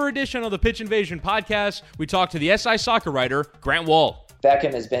first ever edition of the Pitch Invasion podcast, we talk to the SI soccer writer, Grant Wall.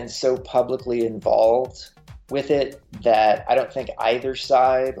 Beckham has been so publicly involved with it that I don't think either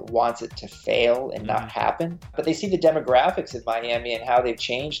side wants it to fail and not happen. But they see the demographics of Miami and how they've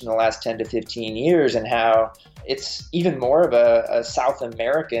changed in the last 10 to 15 years and how it's even more of a South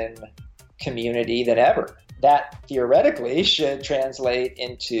American community than ever. That theoretically should translate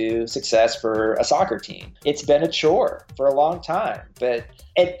into success for a soccer team. It's been a chore for a long time, but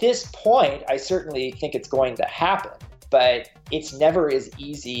at this point, I certainly think it's going to happen. But it's never as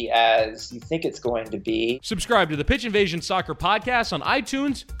easy as you think it's going to be. Subscribe to the Pitch Invasion Soccer Podcast on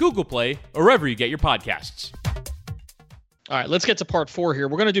iTunes, Google Play, or wherever you get your podcasts. All right, let's get to part 4 here.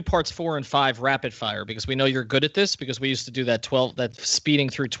 We're going to do parts 4 and 5 rapid fire because we know you're good at this because we used to do that speeding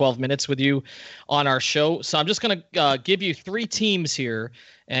through 12 minutes with you on our show. So I'm just going to give you 3 teams here,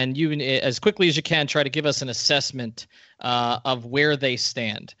 and you, as quickly as you can, try to give us an assessment of where they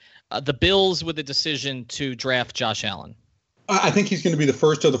stand. The Bills with the decision to draft Josh Allen. I think he's going to be the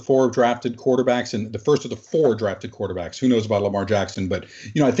first of the 4 drafted quarterbacks and the first of the 4 drafted quarterbacks. Who knows about Lamar Jackson? But,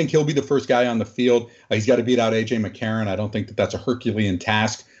 I think he'll be the first guy on the field. He's got to beat out A.J. McCarron. I don't think that that's a Herculean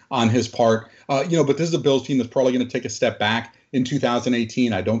task on his part. But this is a Bills team that's probably going to take a step back in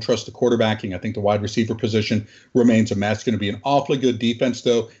 2018. I don't trust the quarterbacking. I think the wide receiver position remains a mess. It's going to be an awfully good defense,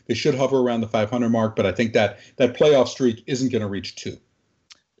 though. They should hover around the 500 mark, but I think that playoff streak isn't going to reach 2.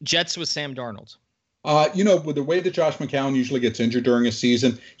 Jets with Sam Darnold. With the way that Josh McCown usually gets injured during a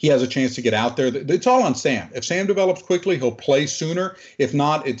season, he has a chance to get out there. It's all on Sam. If Sam develops quickly, he'll play sooner. If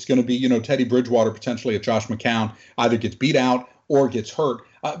not, it's going to be, Teddy Bridgewater potentially if Josh McCown either gets beat out or gets hurt.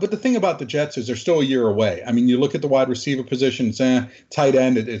 But the thing about the Jets is they're still a year away. I mean, you look at the wide receiver position, tight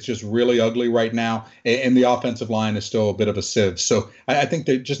end, it's just really ugly right now. And the offensive line is still a bit of a sieve. So I think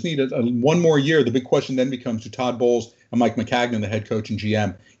they just need one more year. The big question then becomes, do Todd Bowles and Mike McCagnon, the head coach and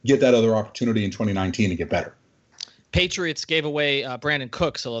GM, get that other opportunity in 2019 to get better? Patriots gave away Brandon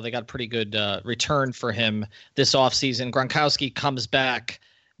Cooks, although they got a pretty good return for him this offseason. Gronkowski comes back.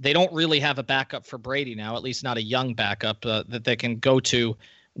 They don't really have a backup for Brady now, at least not a young backup that they can go to.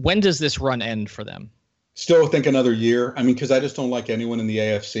 When does this run end for them? Still think another year. I mean, because I just don't like anyone in the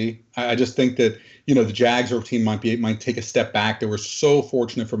AFC. I just think that, the Jags or team might take a step back. They were so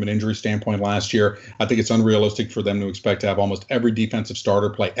fortunate from an injury standpoint last year. I think it's unrealistic for them to expect to have almost every defensive starter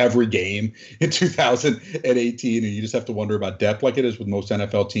play every game in 2018. And you just have to wonder about depth like it is with most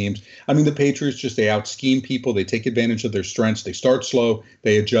NFL teams. I mean, the Patriots they out-scheme people. They take advantage of their strengths. They start slow.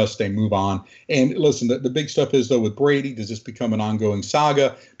 They adjust. They move on. And listen, the big stuff is, though, with Brady, does this become an ongoing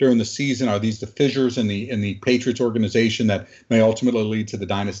saga during the season? Are these the fissures in the Patriots organization that may ultimately lead to the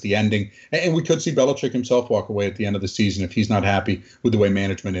dynasty ending? And we could see Belichick himself walk away at the end of the season if he's not happy with the way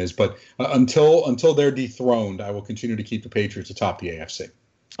management is. But until they're dethroned, I will continue to keep the Patriots atop the AFC.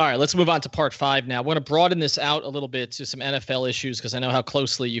 All right, let's move on to part 5 now. I want to broaden this out a little bit to some NFL issues because I know how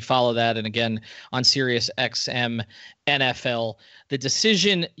closely you follow that. And again, on Sirius XM NFL, the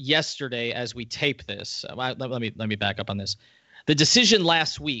decision yesterday as we tape this, let me back up on this. The decision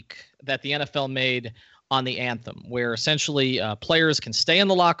last week that the NFL made on the anthem, where essentially players can stay in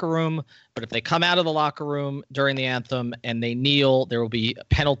the locker room, but if they come out of the locker room during the anthem and they kneel, there will be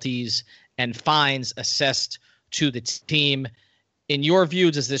penalties and fines assessed to the team. In your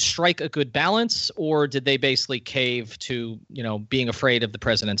view, does this strike a good balance, or did they basically cave to, being afraid of the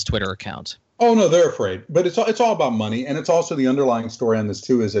president's Twitter account? Oh, no, they're afraid. But it's all about money. And it's also the underlying story on this,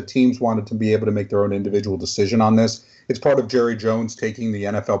 too, is that teams wanted to be able to make their own individual decision on this. It's part of Jerry Jones taking the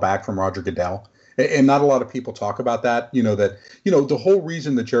NFL back from Roger Goodell. And not a lot of people talk about that, the whole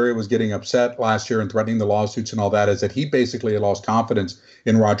reason that Jerry was getting upset last year and threatening the lawsuits and all that is that he basically had lost confidence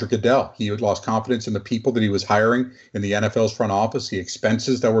in Roger Goodell. He had lost confidence in the people that he was hiring in the NFL's front office, the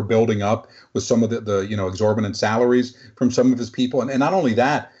expenses that were building up with some of the exorbitant salaries from some of his people. And not only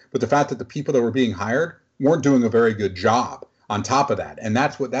that, but the fact that the people that were being hired weren't doing a very good job on top of that. And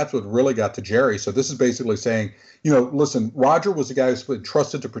that's what really got to Jerry. So this is basically saying, listen, Roger was the guy who's been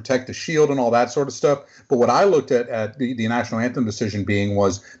trusted to protect the shield and all that sort of stuff. But what I looked at the national anthem decision being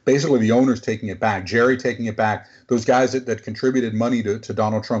was basically the owners taking it back, Jerry taking it back, those guys that contributed money to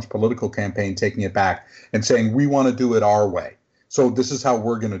Donald Trump's political campaign taking it back and saying, we want to do it our way. So this is how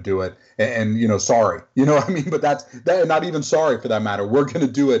we're going to do it. And sorry, but that's not even sorry for that matter. We're going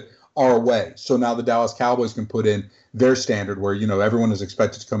to do it our way. So now the Dallas Cowboys can put in their standard where, everyone is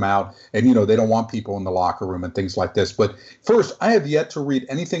expected to come out and, they don't want people in the locker room and things like this. But first, I have yet to read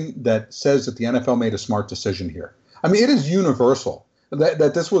anything that says that the NFL made a smart decision here. I mean, it is universal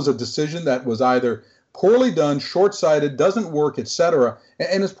that this was a decision that was either poorly done, short-sighted, doesn't work, etc.,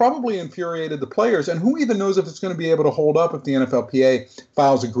 and has probably infuriated the players. And who even knows if it's going to be able to hold up if the NFLPA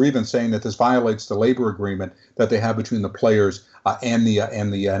files a grievance saying that this violates the labor agreement that they have between the players and the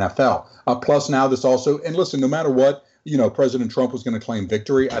NFL. Plus now this also, and listen, no matter what, President Trump was going to claim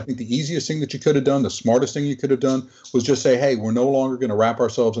victory. I think the easiest thing that you could have done, the smartest thing you could have done was just say, hey, we're no longer going to wrap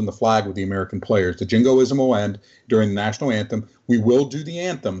ourselves in the flag with the American players. The jingoism will end during the national anthem. We will do the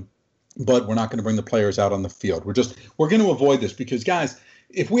anthem, but we're not going to bring the players out on the field. We're going to avoid this because, guys,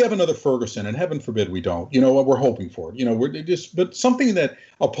 if we have another Ferguson, and heaven forbid we don't, what we're hoping for, but something that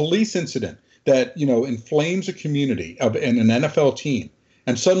a police incident that, inflames a community and an NFL team,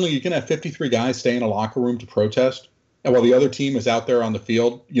 and suddenly you can have 53 guys stay in a locker room to protest, and while the other team is out there on the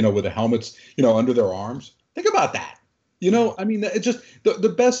field, with the helmets, under their arms. Think about that. I mean, it just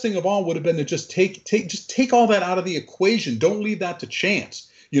the best thing of all would have been to just take all that out of the equation. Don't leave that to chance.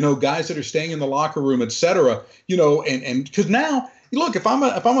 Guys that are staying in the locker room, et cetera, and because now, look, if I'm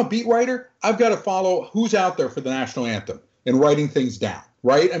a beat writer, I've got to follow who's out there for the national anthem and writing things down,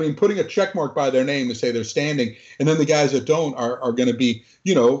 right? I mean, putting a check mark by their name to say they're standing, and then the guys that don't are going to be,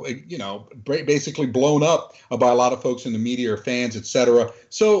 basically blown up by a lot of folks in the media or fans, et cetera.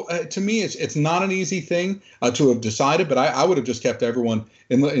 So to me, it's not an easy thing to have decided, but I would have just kept everyone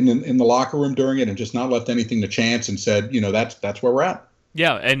in the locker room during it and just not left anything to chance and said, that's where we're at.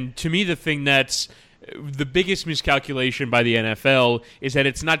 Yeah, and to me, the thing that's the biggest miscalculation by the NFL is that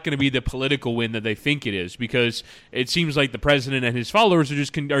it's not going to be the political win that they think it is, because it seems like the president and his followers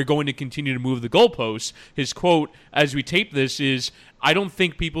are going to continue to move the goalposts. His quote, as we tape this, is, "I don't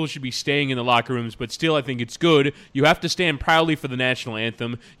think people should be staying in the locker rooms, but still I think it's good. You have to stand proudly for the national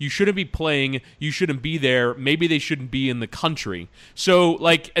anthem. You shouldn't be playing. You shouldn't be there. Maybe they shouldn't be in the country." So,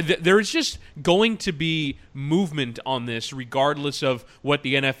 there's just going to be movement on this regardless of what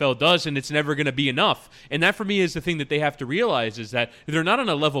the NFL does, and it's never going to be enough. And that, for me, is the thing that they have to realize, is that they're not on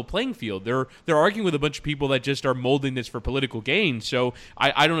a level playing field. They're arguing with a bunch of people that just are molding this for political gain. So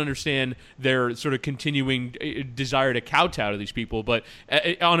I don't understand their sort of continuing desire to kowtow to these people. But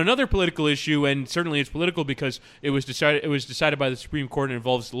on another political issue, and certainly it's political because it was decided by the Supreme Court and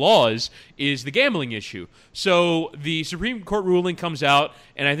involves laws, is the gambling issue. So the Supreme Court ruling comes out,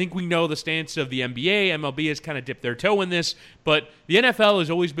 and I think we know the stance of the NBA. MLB has kind of dipped their toe in this, but the NFL has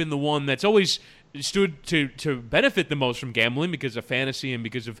always been the one that's always stood to benefit the most from gambling because of fantasy and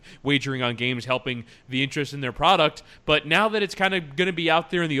because of wagering on games helping the interest in their product. But now that it's kind of going to be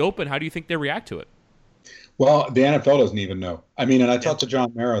out there in the open, how do you think they react to it? Well, the NFL doesn't even know. I mean, and I talked to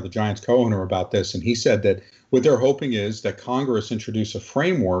John Mara, the Giants co-owner, about this, and he said that what they're hoping is that Congress introduce a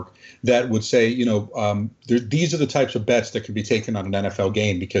framework that would say, these are the types of bets that could be taken on an NFL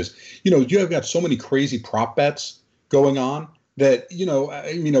game, because, you have got so many crazy prop bets going on that,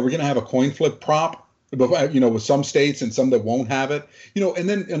 we're going to have a coin flip prop, with some states and some that won't have it, and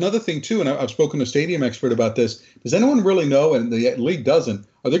then another thing too, and I've spoken to a stadium expert about this. Does anyone really know, and the league doesn't,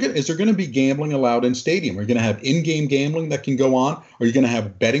 is there going to be gambling allowed in stadium? Are you going to have in-game gambling that can go on? Are you going to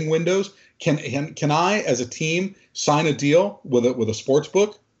have betting windows? Can I, as a team, sign a deal with a sports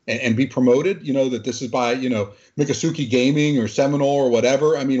book and be promoted, that this is by, Miccosukee Gaming or Seminole or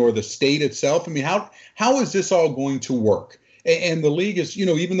whatever, or the state itself? How is this all going to work? And the league is,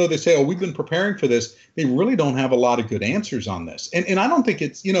 even though they say, oh, we've been preparing for this, they really don't have a lot of good answers on this. And I don't think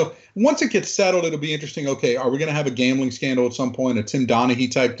it's, once it gets settled, it'll be interesting. Okay, are we going to have a gambling scandal at some point, a Tim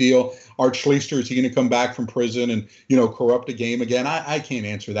Donaghy type deal? Art Schleister, is he going to come back from prison and, corrupt a game again? I can't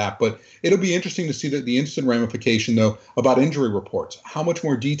answer that. But it'll be interesting to see the instant ramification, though, about injury reports. How much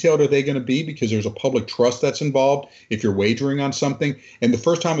more detailed are they going to be? Because there's a public trust that's involved if you're wagering on something. And the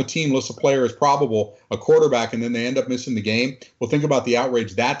first time a team lists a player as probable, a quarterback, and then they end up missing the game, well, think about the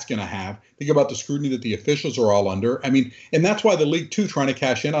outrage that's going to have. Think about the scrutiny that the officials are all under. And that's why the league, too, trying to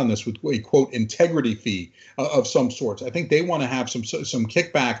cash in on this with a, quote, integrity fee of some sorts. I think they want to have some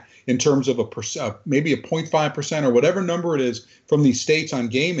kickback in terms of maybe a 0.5% or whatever number it is from these states on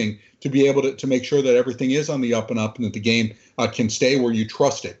gaming to be able to make sure that everything is on the up and up and that the game can stay where you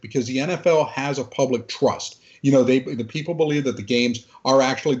trust it. Because the NFL has a public trust. The people believe that the games are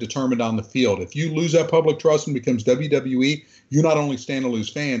actually determined on the field. If you lose that public trust and becomes WWE, you not only stand to lose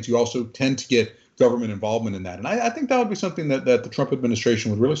fans, you also tend to get government involvement in that. And I think that would be something that the Trump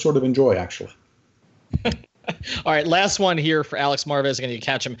administration would really sort of enjoy, actually. All right, last one here for Alex Marvez. Going to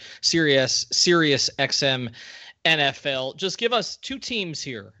catch him, Sirius XM NFL. Just give us two teams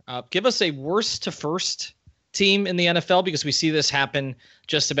here. Give us a worst to first team in the NFL, because we see this happen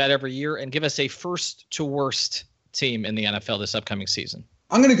just about every year, and give us a first to worst team in the NFL this upcoming season.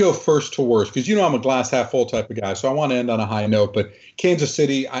 I'm going to go first to worst because, I'm a glass half full type of guy. So I want to end on a high note. But Kansas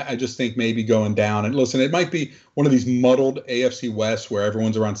City, I just think maybe going down. And listen, it might be one of these muddled AFC West where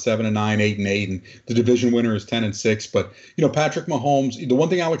everyone's around 7-9, 8-8, and the division winner is 10-6. But, Patrick Mahomes, the one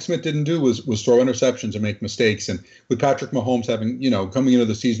thing Alex Smith didn't do was throw interceptions and make mistakes. And with Patrick Mahomes having, coming into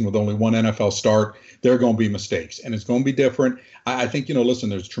the season with only one NFL start, there are going to be mistakes. And it's going to be different. I think, listen,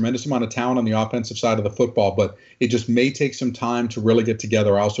 there's a tremendous amount of talent on the offensive side of the football, but it just may take some time to really get together.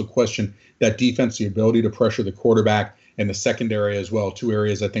 I also question that defense, the ability to pressure the quarterback, and the secondary as well. Two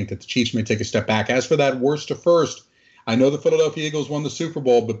areas I think that the Chiefs may take a step back. As for that worst to first, I know the Philadelphia Eagles won the Super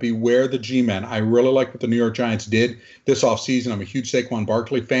Bowl, but beware the G-men. I really like what the New York Giants did this offseason. I'm a huge Saquon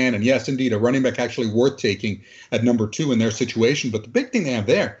Barkley fan, and yes, indeed, a running back actually worth taking at number 2 in their situation. But the big thing they have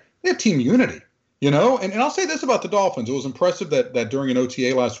there, they have team unity. And I'll say this about the Dolphins. It was impressive that during an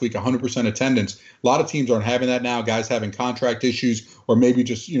OTA last week, 100% attendance. A lot of teams aren't having that now, guys having contract issues or maybe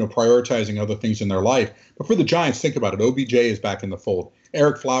just, prioritizing other things in their life. But for the Giants, think about it. OBJ is back in the fold.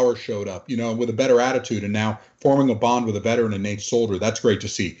 Eric Flowers showed up, with a better attitude and now forming a bond with a veteran in Nate Solder. That's great to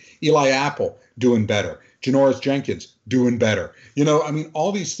see. Eli Apple doing better. Janoris Jenkins doing better.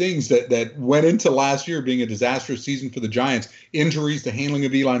 All these things that went into last year being a disastrous season for the Giants, injuries, the handling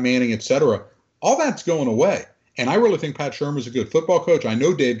of Eli Manning, et cetera, all that's going away. And I really think Pat Shermer's a good football coach. I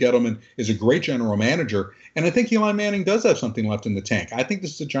know Dave Gettleman is a great general manager. And I think Eli Manning does have something left in the tank. I think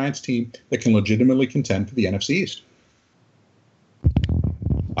this is a Giants team that can legitimately contend for the NFC East.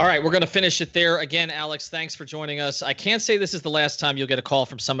 All right, we're going to finish it there. Again, Alex, thanks for joining us. I can't say this is the last time you'll get a call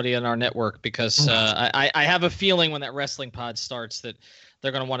from somebody in our network because I have a feeling when that wrestling pod starts that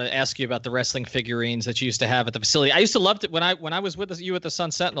they're going to want to ask you about the wrestling figurines that you used to have at the facility. I used to love it when I was with you at the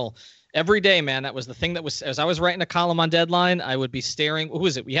Sun Sentinel. Every day, man, that was the thing that was, as I was writing a column on Deadline, I would be staring. Who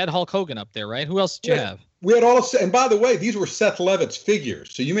was it? We had Hulk Hogan up there, right? Who else did you have? We had all, and by the way, these were Seth Levitt's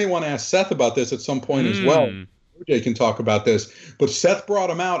figures. So you may want to ask Seth about this at some point as well. Jay can talk about this, but Seth brought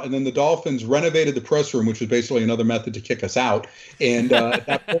him out, and then the Dolphins renovated the press room, which was basically another method to kick us out. And at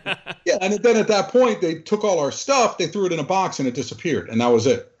that point, then at that point, they took all our stuff, they threw it in a box, and it disappeared, and that was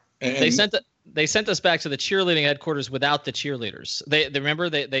it. And they sent us back to the cheerleading headquarters without the cheerleaders. They remember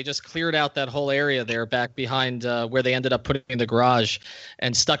they just cleared out that whole area there back behind where they ended up putting the garage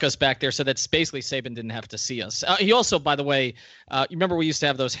and stuck us back there so that basically Saban didn't have to see us. He also, by the way, you remember we used to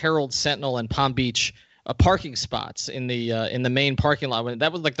have those Herald Sentinel and Palm Beach parking spots in the main parking lot.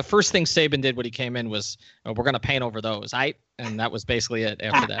 That was like the first thing Saban did when he came in was, we're going to paint over those. And that was basically it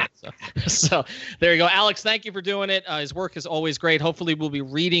after that. So there you go. Alex, thank you for doing it. His work is always great. Hopefully we'll be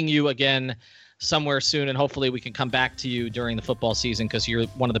reading you again somewhere soon, and hopefully we can come back to you during the football season because you're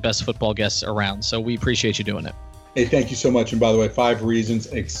one of the best football guests around. So we appreciate you doing it. Hey, thank you so much. And by the way, 5 Reasons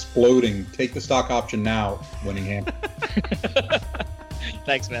exploding. Take the stock option now, Winningham.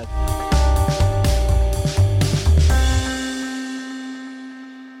 Thanks, man.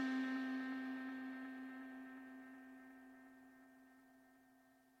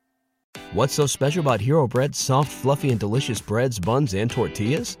 What's so special about Hero Bread's soft, fluffy, and delicious breads, buns, and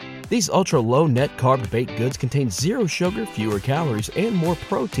tortillas? These ultra-low net-carb baked goods contain zero sugar, fewer calories, and more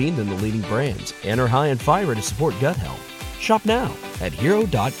protein than the leading brands, and are high in fiber to support gut health. Shop now at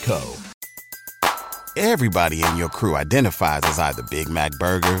Hero.co. Everybody in your crew identifies as either Big Mac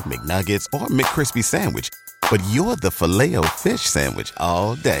Burger, McNuggets, or McCrispy Sandwich, but you're the Filet-O-Fish Sandwich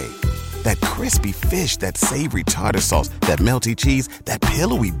all day. That crispy fish, that savory tartar sauce, that melty cheese, that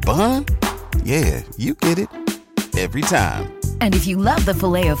pillowy bun. Yeah, you get it. Every time. And if you love the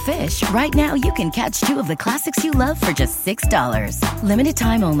Filet-O-Fish, right now you can catch 2 of the classics you love for just $6. Limited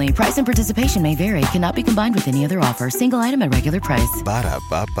time only. Price and participation may vary. Cannot be combined with any other offer. Single item at regular price.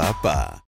 Ba-da-ba-ba-ba.